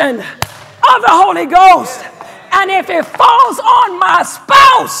unction of the Holy Ghost. And if it falls on my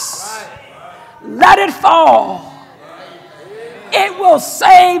spouse, let it fall. It will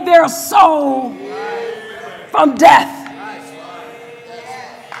save their soul from death.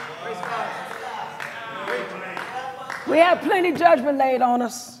 We had plenty judgment laid on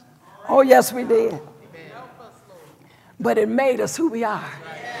us. Oh, yes, we did. But it made us who we are.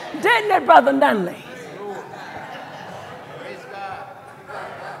 Didn't it, Brother Nunley?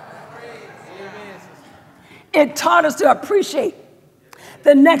 It taught us to appreciate.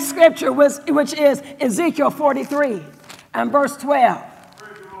 The next scripture, which is Ezekiel 43 and verse 12.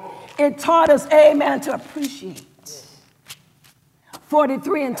 It taught us, amen, to appreciate.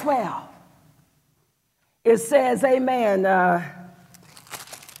 43 and 12. It says, amen,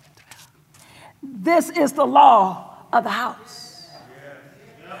 this is the law of the house.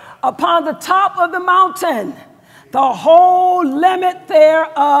 Upon the top of the mountain, the whole limit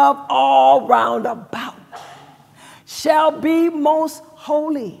thereof all round about shall be most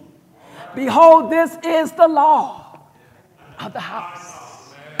holy. Behold, this is the law of the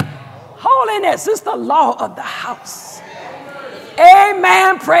house. Holiness is the law of the house.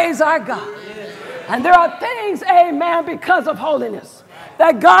 Amen. Praise our God. And there are things, amen, because of holiness,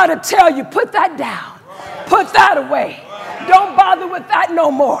 that God will tell you, put that down. Put that away. Don't bother with that no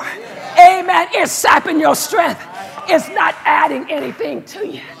more. Amen. It's sapping your strength. It's not adding anything to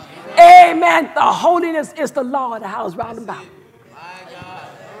you. Amen. The holiness is the law of the house round about.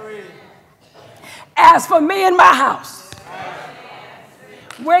 As for me and my house,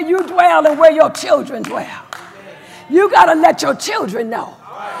 where you dwell and where your children dwell, you got to let your children know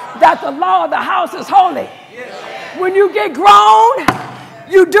that the law of the house is holy. When you get grown,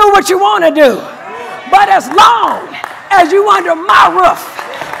 you do what you want to do. But as long as you under my roof,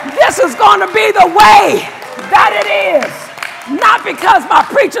 this is going to be the way that it is. Not because my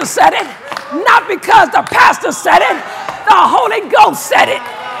preacher said it, not because the pastor said it, the Holy Ghost said it.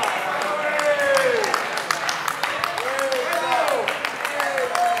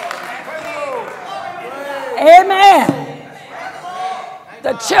 Amen.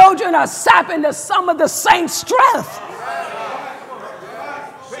 The children are sapping some of the saints' strength.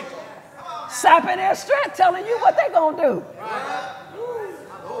 Sapping their strength, telling you what they're going to do.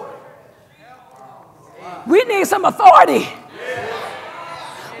 We need some authority.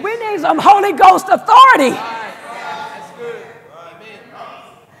 We need some Holy Ghost authority.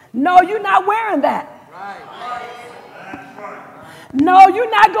 No, you're not wearing that. No,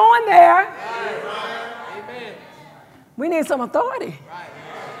 you're not going there. We need some authority.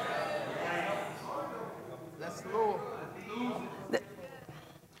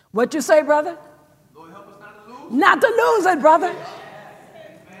 What you say, brother? Lord, help us not to lose it, brother.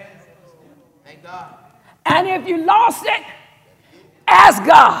 Thank God. And if you lost it, ask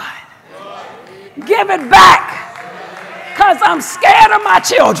God. Give it back. Because I'm scared of my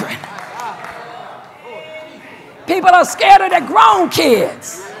children. People are scared of their grown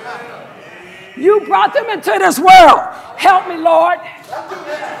kids. You brought them into this world. Help me, Lord.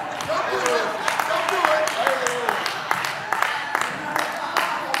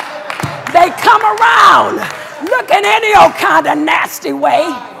 They come around looking any old kind of nasty way.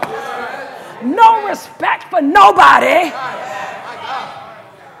 No respect for nobody.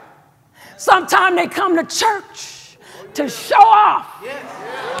 Sometimes they come to church to show off.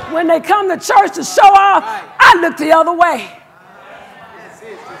 When they come to church to show off, I look the other way.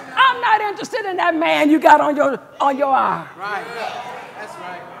 I'm not interested in that man you got on your arm. That's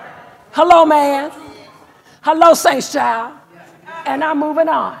right. Hello, man. Hello, Saints child. And I'm moving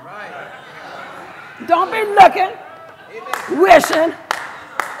on. Right. Don't be looking, wishing.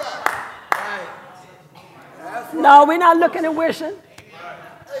 Right. No, we're not looking and wishing.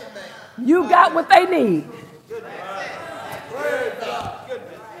 You got what they need.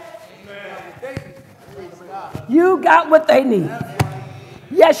 You got what they need.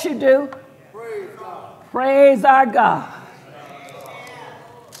 Yes, you do. Praise our God.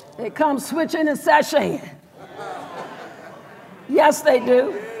 They come switching and sashaying. Yes, they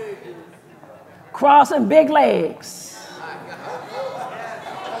do. Crossing big legs.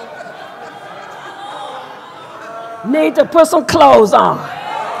 Need to put some clothes on.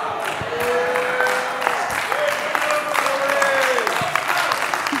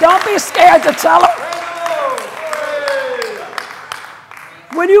 Don't be scared to tell them.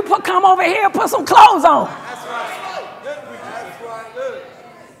 When you come over here, put some clothes on. That's right. Good.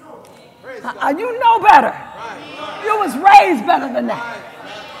 Praise God. You know better. You was raised better than that.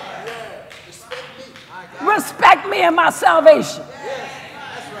 Respect me and my salvation.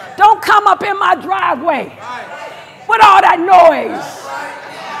 Don't come up in my driveway with all that noise.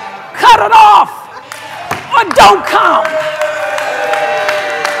 Cut it off or don't come.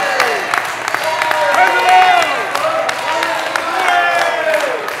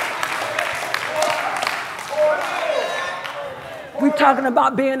 We're talking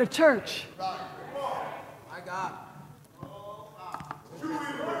about being a church. My God.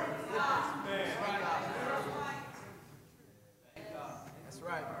 That's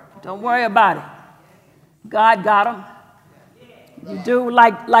right. Don't worry about it. God got them. You do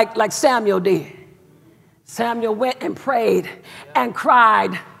like Samuel did. Samuel went and prayed and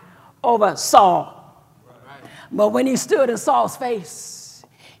cried over Saul. But when he stood in Saul's face,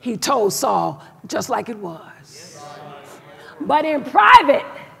 he told Saul just like it was. But in private,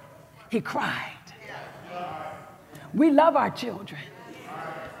 he cried. We love our children.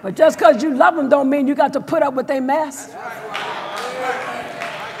 But just because you love them don't mean you got to put up with their mess.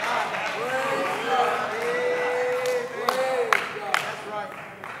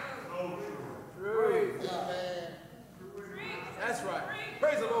 That's right.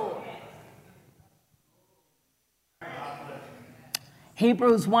 Praise the Lord.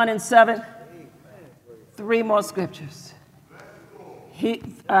 Hebrews 1:7. 3 more scriptures.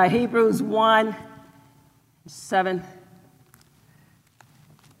 Hebrews 1:7.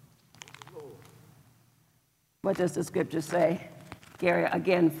 What does the scripture say? Gary,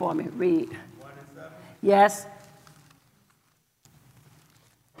 again for me. Read. 1 and 7. Yes.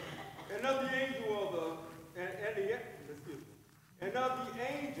 And of the angel and of the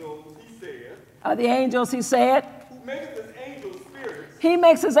angels he said, Of the angels, he said, who maketh his angels spirits he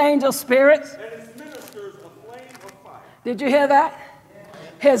makes his angels spirits. and his ministers a flame of fire. Did you hear that?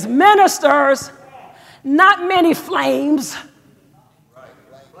 His ministers, not many flames,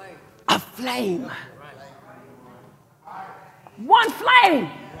 a flame. One flame.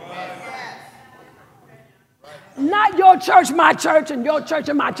 Not your church, my church, and your church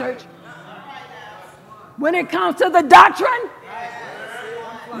and my church. When it comes to the doctrine,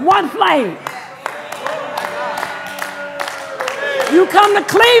 one flame. You come to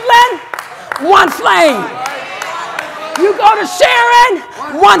Cleveland, one flame. You go to Sharon,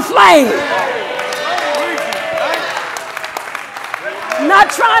 one flame. Not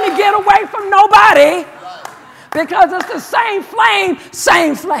trying to get away from nobody because it's the same flame,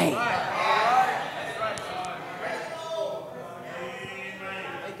 same flame.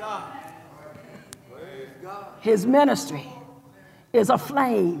 His ministry is a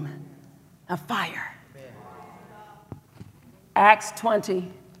flame, a fire. Acts 20,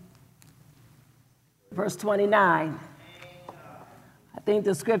 verse 29. I think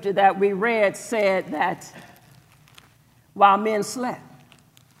the scripture that we read said that while men slept,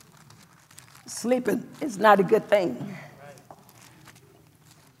 sleeping is not a good thing.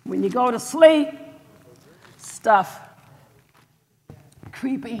 When you go to sleep, stuff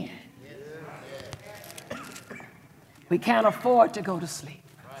creep in. We can't afford to go to sleep.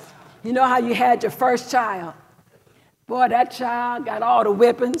 You know how you had your first child? Boy, that child got all the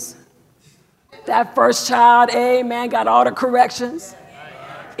whippings. That first child, amen, got all the corrections.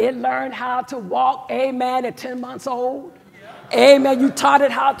 It learned how to walk, amen, at 10 months old. Amen, you taught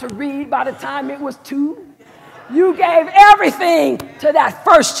it how to read by the time it was 2. You gave everything to that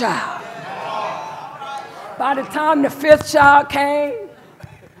first child. By the time the 5th child came,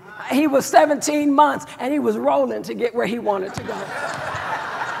 he was 17 months and he was rolling to get where he wanted to go.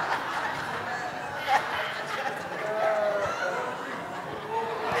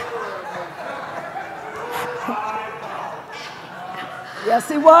 Yes,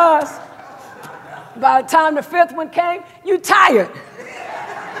 he was. By the time the fifth one came, you tired.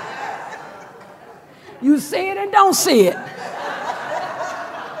 You see it and don't see it.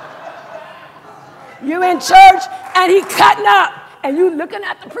 You in church and he cutting up and you looking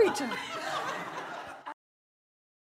at the preacher.